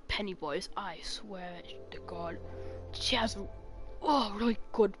good Penny voice. I swear to God, she has a really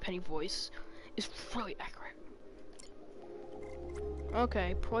good Penny voice. It's really accurate.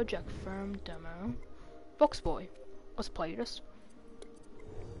 Okay, Project Firm demo. Foxboy. Let's play this.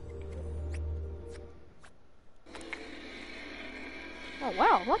 Oh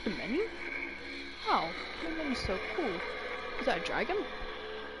wow, I like the menu. Wow, the menu's so cool. Is that a dragon?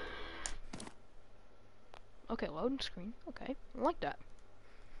 Okay, loading screen. Okay, I like that.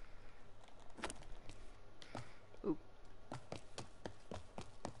 Ooh.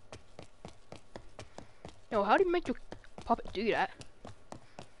 Yo, how do you make your puppet do that?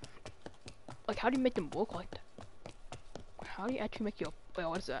 Like, how do you make them walk like that? How do you actually make your... Wait,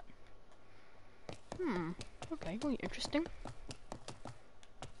 what is that? Okay, really interesting.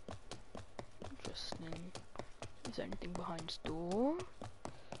 Interesting. Is there anything behind this door?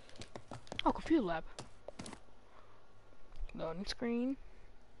 Oh, computer lab. Loading screen.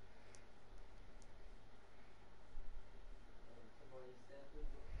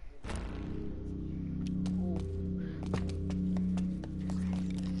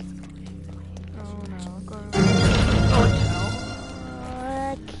 Oh no, go. Oh no.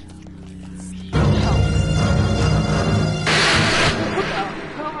 What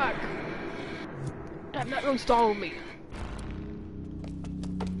the heck? Damn, that really startled me.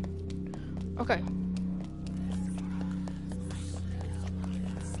 Okay.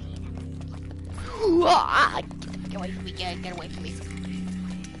 Get away from me, get away from me.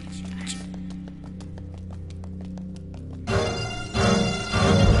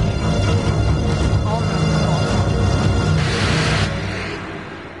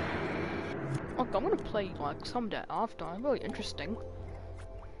 Okay, I'm gonna play like some of that after. Really interesting.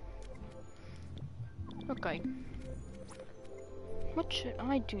 Okay. What should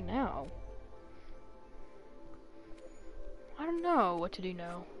I do now? I don't know what to do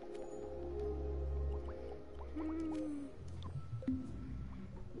now.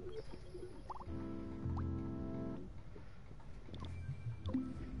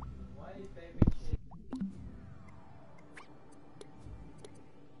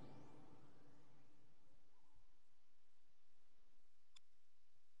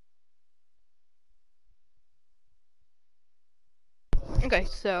 Okay,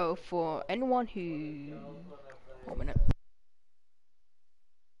 so for anyone who... 1 minute.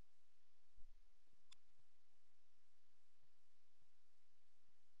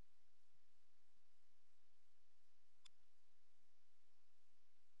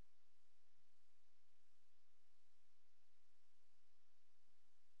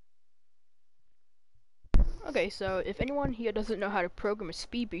 Okay, so if anyone here doesn't know how to program a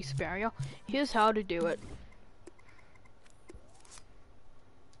speed boost barrier, here's how to do it.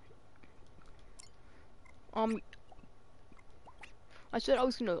 I said I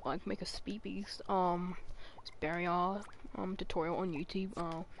was gonna like make a speed boost barrier tutorial on YouTube.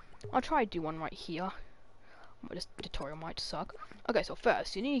 I'll try to do one right here. But this tutorial might suck. Okay, so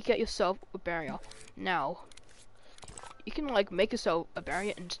first you need to get yourself a barrier. Now you can like make yourself a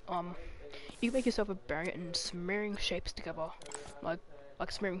barrier and you can make yourself a barrier and smearing shapes together, like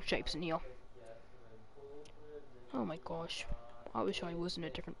smearing shapes in here. Oh my gosh, I wish I was in a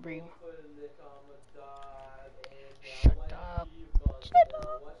different room. Shut up. Shut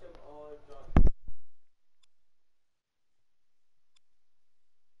up.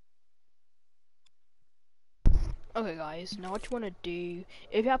 Okay guys, now what you want to do,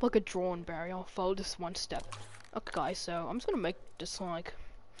 if you have like a drawn barrier, follow this one step. Okay guys, so I'm just gonna make this like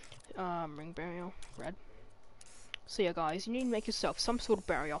ring barrier red. So yeah guys, you need to make yourself some sort of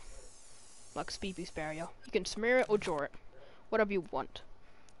barrier, like speed boost barrier. You can smear it or draw it, whatever you want.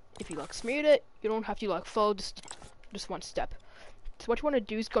 If you like smeared it, you don't have to like follow this one step. So what you want to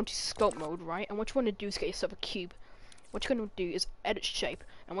do is go into sculpt mode, right? And what you want to do is get yourself a cube. What you're going to do is edit shape,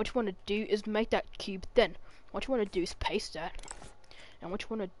 and what you want to do is make that cube thin. What you want to do is paste that, and what you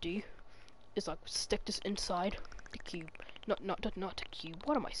want to do is like stick this inside the cube. Not the cube.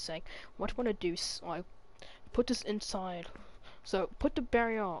 What am I saying? What you want to do is like put this inside. So put the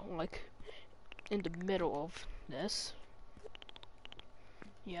barrier like in the middle of this,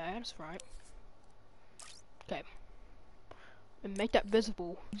 Yeah, that's right. Okay. And make that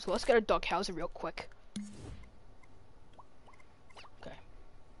visible. So let's get a dog house real quick. Okay.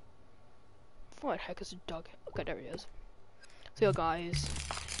 What the heck is a dog? Okay, there he is. So yeah, guys,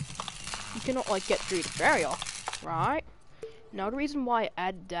 you cannot like get through the barrier, right? Now the reason why I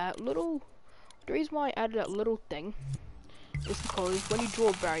added that little thing is because when you draw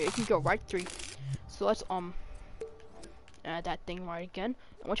a barrier, you can go right through. So let's add that thing right again.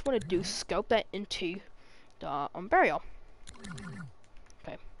 And what you want to do is scope that into the barrier.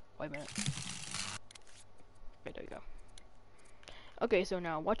 Okay, wait a minute. Okay, there you go. Okay, so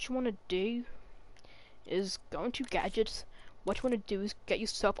now what you want to do is go into gadgets. What you want to do is get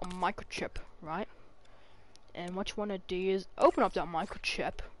yourself a microchip, right? And what you want to do is open up that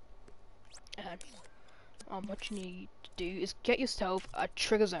microchip. And what you need to do is get yourself a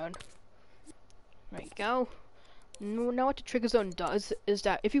trigger zone. There you go. Now what the trigger zone does is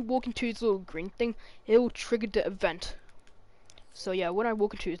that if you walk into this little green thing, it will trigger the event. So yeah, when I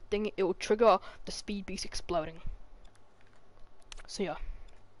walk into the thing, it will trigger the speed beast exploding. So yeah.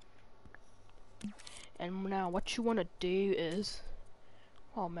 And now what you want to do is...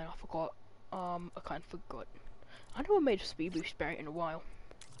 Oh man, I forgot. I kind of forgot. I never made a speed boost barrier in a while.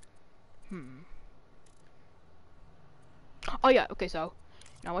 Oh yeah, okay, so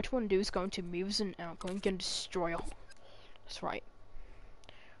now what you want to do is go into moves and going to destroyer. That's right.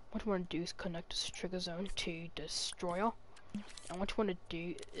 What you want to do is connect this trigger zone to destroyer. And what you want to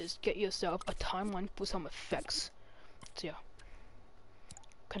do is get yourself a timeline for some effects. So yeah.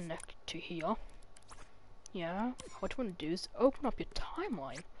 Connect to here. Yeah. What you want to do is open up your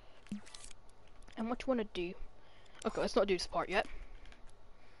timeline. And what you want to do... Okay, let's not do this part yet.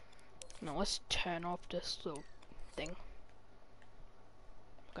 Now let's turn off this little thing.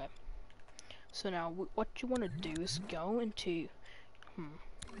 Okay. So now what you want to do is go into...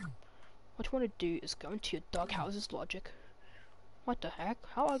 What you want to do is go into your doghouse's logic. What the heck?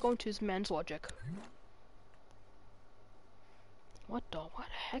 How do I go into his man's logic? What the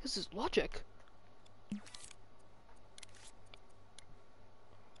heck is his logic?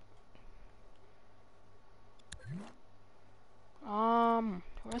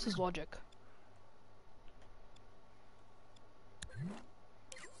 Where's his logic?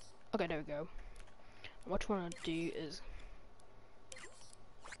 Okay, there we go. What you want to do is...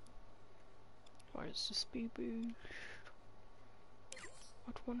 Where's the speed boost?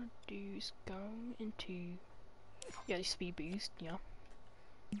 What you want to do is go into... Yeah, the speed boost, yeah.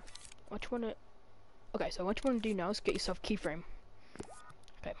 What you want to... Okay, so what you want to do now is get yourself a keyframe.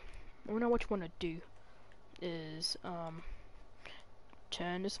 Okay. Now what you want to do is,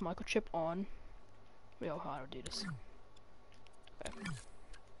 turn this microchip on. Wait, how do I do this? Okay.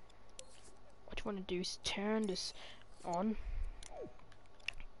 What you want to do is turn this on.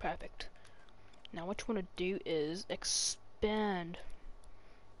 Perfect. Now what you want to do is expand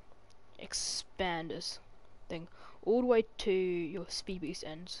this thing all the way to your speed boost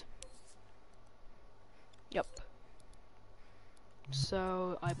ends. Yep.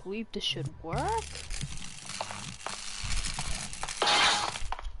 So I believe this should work.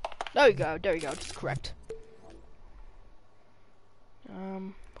 There we go, this is correct.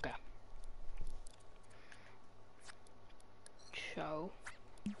 Okay. So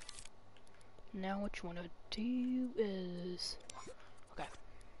now what you wanna do is okay.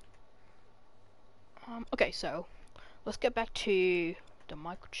 Okay, so let's get back to the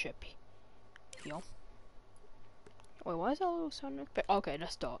microchip here. Wait, why is that a little sound effect? Okay,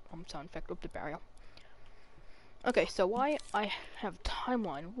 that's the sound effect of the barrier. Okay, so why I have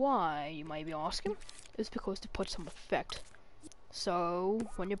timeline, why you might be asking, is because to put some effect. So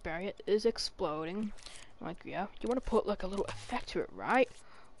when your barrier is exploding, like yeah, you want to put like a little effect to it, right?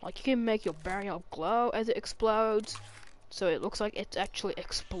 Like you can make your barrier glow as it explodes, so it looks like it's actually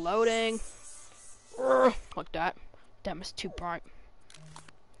exploding. Like that. Damn, it's too bright.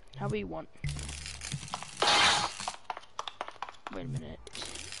 However you want. Wait a minute.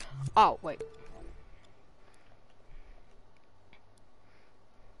 Oh, wait.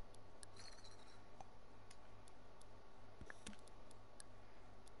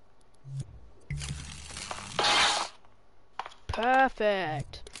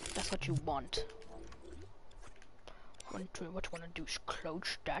 Perfect. That's what you want. What you want to do is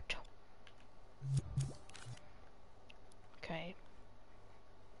close that. Okay.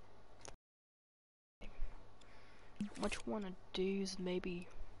 What you want to do is maybe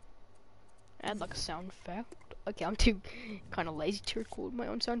add like a sound effect. Okay, I'm too kind of lazy to record my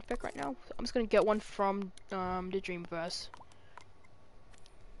own sound effect right now. So I'm just gonna get one from the Dreamverse.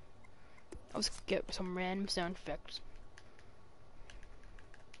 I'll just get some random sound effects.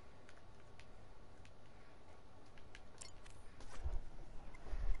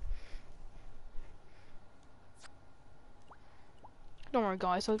 Don't worry,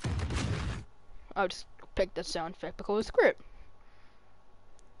 guys. I'll just pick that sound effect because it's script.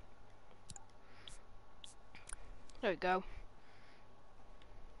 There we go.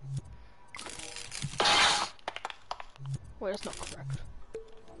 Wait, that's not correct.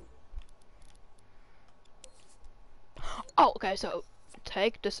 Oh, okay, so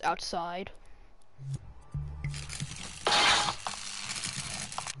take this outside.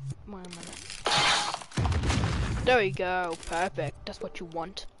 Wait a minute. There we go. Perfect. That's what you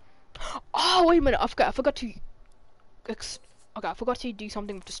want. Oh, wait a minute. I forgot to. Okay, I forgot to do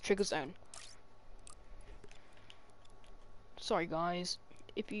something with this trigger zone. Sorry, guys.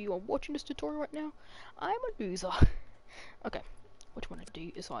 If you are watching this tutorial right now, I'm a loser. Okay, what you want to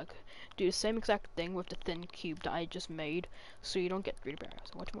do is like do the same exact thing with the thin cube that I just made, so you don't get through the barrier.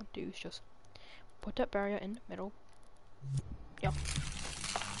 So what you want to do is just put that barrier in the middle. Yep.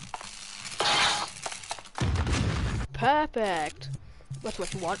 Perfect. That's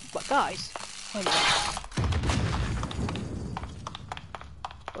what you want. But guys, wait a minute.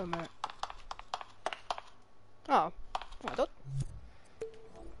 Wait a minute. Oh, I thought.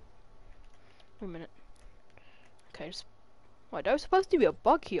 Wait a minute. Okay, just. Wait, there was supposed to be a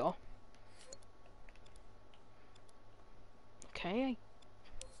bug here. Okay.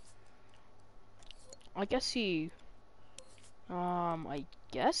 I guess he. I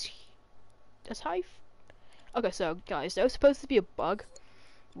guess that's how you. Okay, so guys, there was supposed to be a bug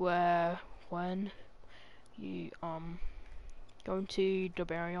where when you go into the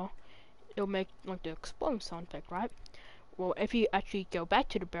barrier, it'll make like the exploding sound effect, right? Well, if you actually go back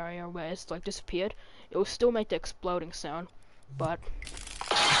to the barrier where it's like disappeared, it will still make the exploding sound, but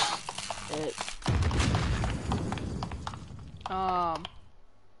it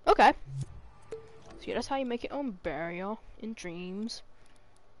okay. So yeah, that's how you make your own barrier in Dreams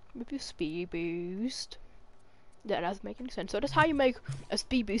with your speed boost. That doesn't make any sense. So that's how you make a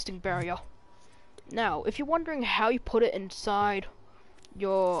speed boosting barrier. Now, if you're wondering how you put it inside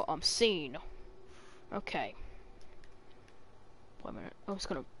your scene, okay. Wait a minute. I'm just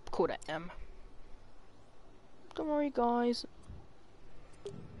gonna call that M. Don't worry, guys.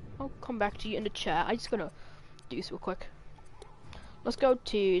 I'll come back to you in the chat. I'm just gonna do this real quick. Let's go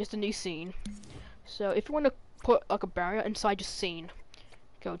to just a new scene. So if you want to put like a barrier inside your scene,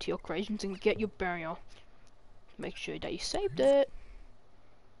 go to your creations and get your barrier. Make sure that you saved it.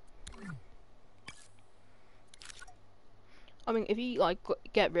 I mean, if you like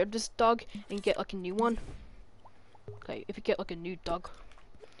get rid of this dog and get like a new one. Okay, if you get like a new dog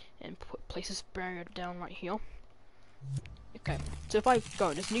and place this barrier down right here. Okay, so if I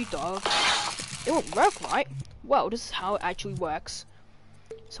go this new dog, it won't work, right? Well, this is how it actually works.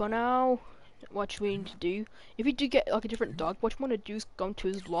 So now, what we need to do, if you do get like a different dog, what you want to do is go into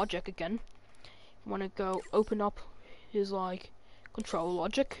his logic again. You want to go open up his like control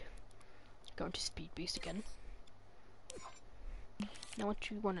logic. Go into speed boost again. Now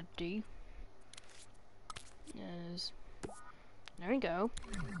what you want to do is, there we go.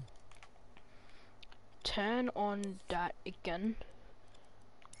 Turn on that again.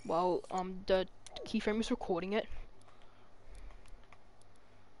 Well, the keyframe is recording it.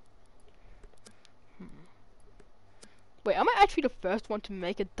 Wait, am I actually the first one to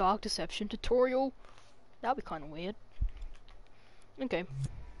make a dark deception tutorial? That'd be kind of weird. Okay.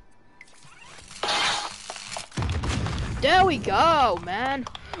 There we go, man.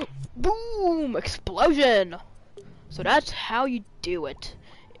 Boom! Explosion! So that's how you do it.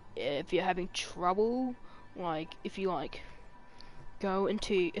 If you're having trouble, like, if you, like, go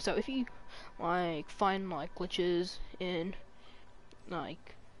into... So if you, like, find, like, glitches in,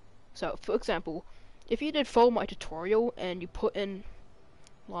 like... So, for example, if you did follow my tutorial and you put in,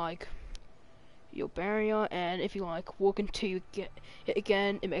 like, your barrier, and if you, like, walk into it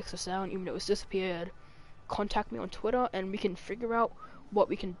again, it makes a sound even though it's disappeared, contact me on Twitter and we can figure out what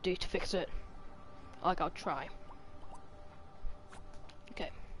we can do to fix it. Like, I'll try. Okay.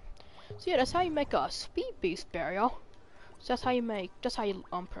 So yeah, that's how you make a speed boost barrier. So that's how you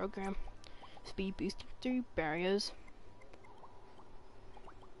program speed boost through barriers.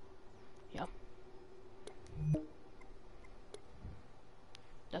 Yeah.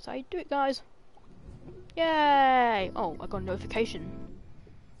 That's how you do it, guys. Yay! Oh, I got a notification.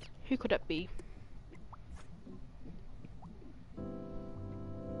 Who could that be?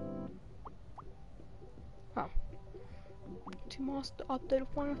 Oh. To master update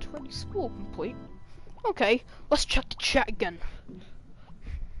of 120 school complete. Okay, let's check the chat again.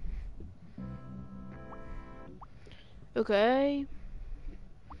 Okay.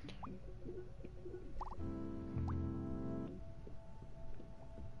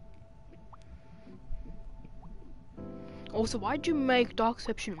 Also, why'd you make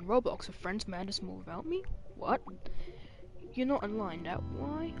Darkception in Roblox? If friends matters more about me? What? You're not online, that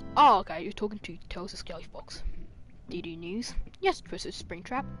why? Oh, okay, you're talking to Tales of Skelly Fox. DD News? Yes, Twisted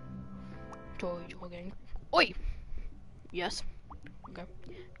Springtrap. Toy jogging. Oi! Yes. Okay.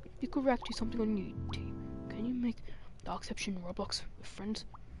 You could react to something on YouTube. Can you make Darkception in Roblox with friends?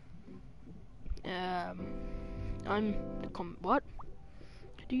 What?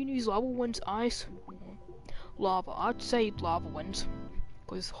 Do you use lava wins ice? Lava. I'd say lava wins.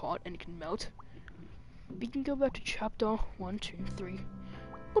 Because it's hot and it can melt. We can go back to chapter 1, 2, and 3.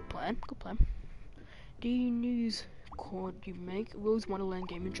 Good plan, good plan. Do you use chord you make? Rose Wonderland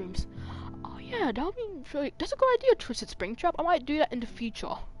Gaming Dreams. Oh yeah, that'll be really, that's a good idea, Twisted Springtrap. I might do that in the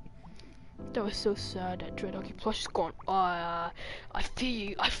future. That was so sad that Dreadhockey plush is gone. I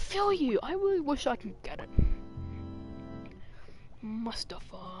feel you. I really wish I could get it.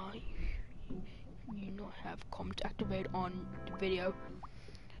 Mustafa, you not have comment activated on the video.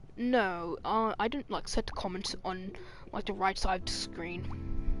 No, I didn't like set the comments on like the right side of the screen.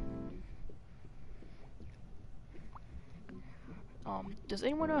 Does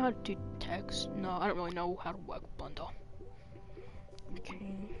anyone know how to text? No, I don't really know how to work Blender.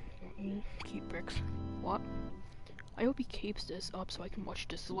 Okay, keep bricks. What? I hope he keeps this up so I can watch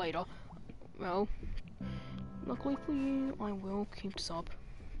this later. Well, luckily for you, I will keep this up.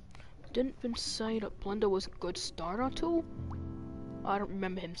 Didn't Vince say that Blender was a good starter tool? I don't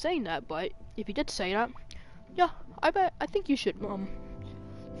remember him saying that, but if he did say that, yeah, I think you should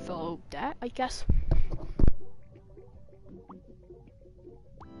follow that, I guess.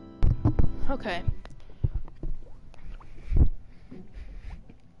 Okay.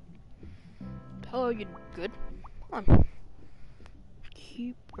 Hello, you good? Come on.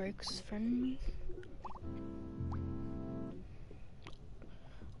 Keep breaks friendly.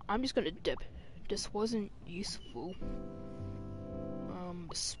 I'm just gonna dip. This wasn't useful.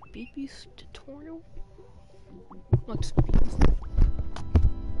 The speed beast tutorial? Like speed beast.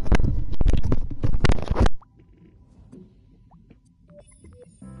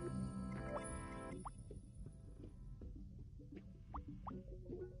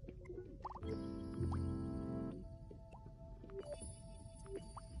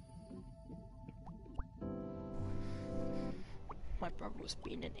 My brother was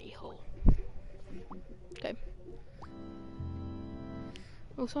being an a-hole. Okay.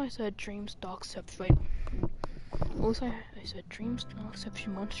 Also, I said Dreams Darkception. Wait. Also, I said Dreams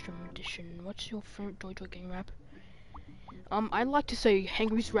Darkception Monstrum Edition. What's your favorite JoJo game rap? I'd like to say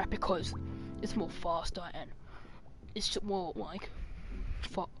Hangry's rap because it's more faster and it's just more like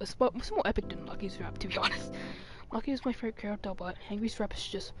it's more epic than Lucky's rap, to be honest. Lucky is my favorite character, but Hangry's rap is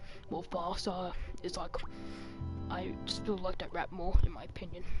just more faster. It's like I just really like that rap more, in my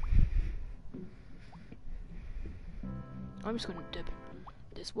opinion. I'm just gonna dip.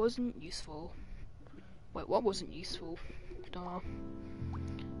 This wasn't useful. Wait, what wasn't useful? The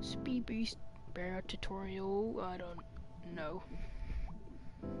Speed Beast Bear tutorial. I don't know.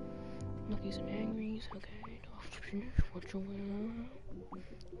 Lucky's and Angry's. Okay. What you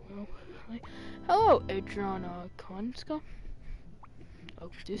well, hi. Hello, Adriana Konska.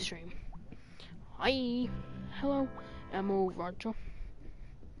 Oh, this stream. Hi. Hello, Emo Roger.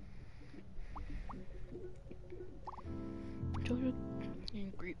 JoJo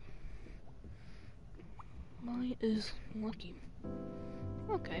and Greep. Mine is Lucky.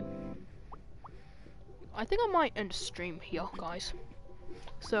 Okay. I think I might end the stream here, guys.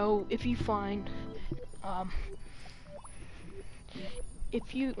 So if you find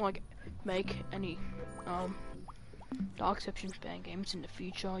if you like make any Darkception fan games in the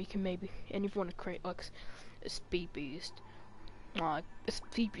future, you can maybe, and if you want to create like a speed beast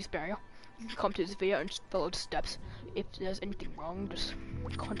barrier, you can come to this video and just follow the steps. If there's anything wrong, just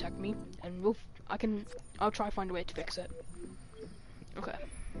contact me and I'll try to find a way to fix it. Okay.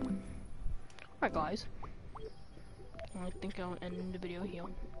 Alright guys. I think I'll end the video here.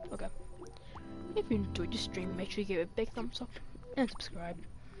 Okay. If you enjoyed the stream, make sure you give it a big thumbs up and subscribe.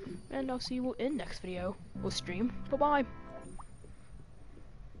 And I'll see you in next video or stream. Bye bye.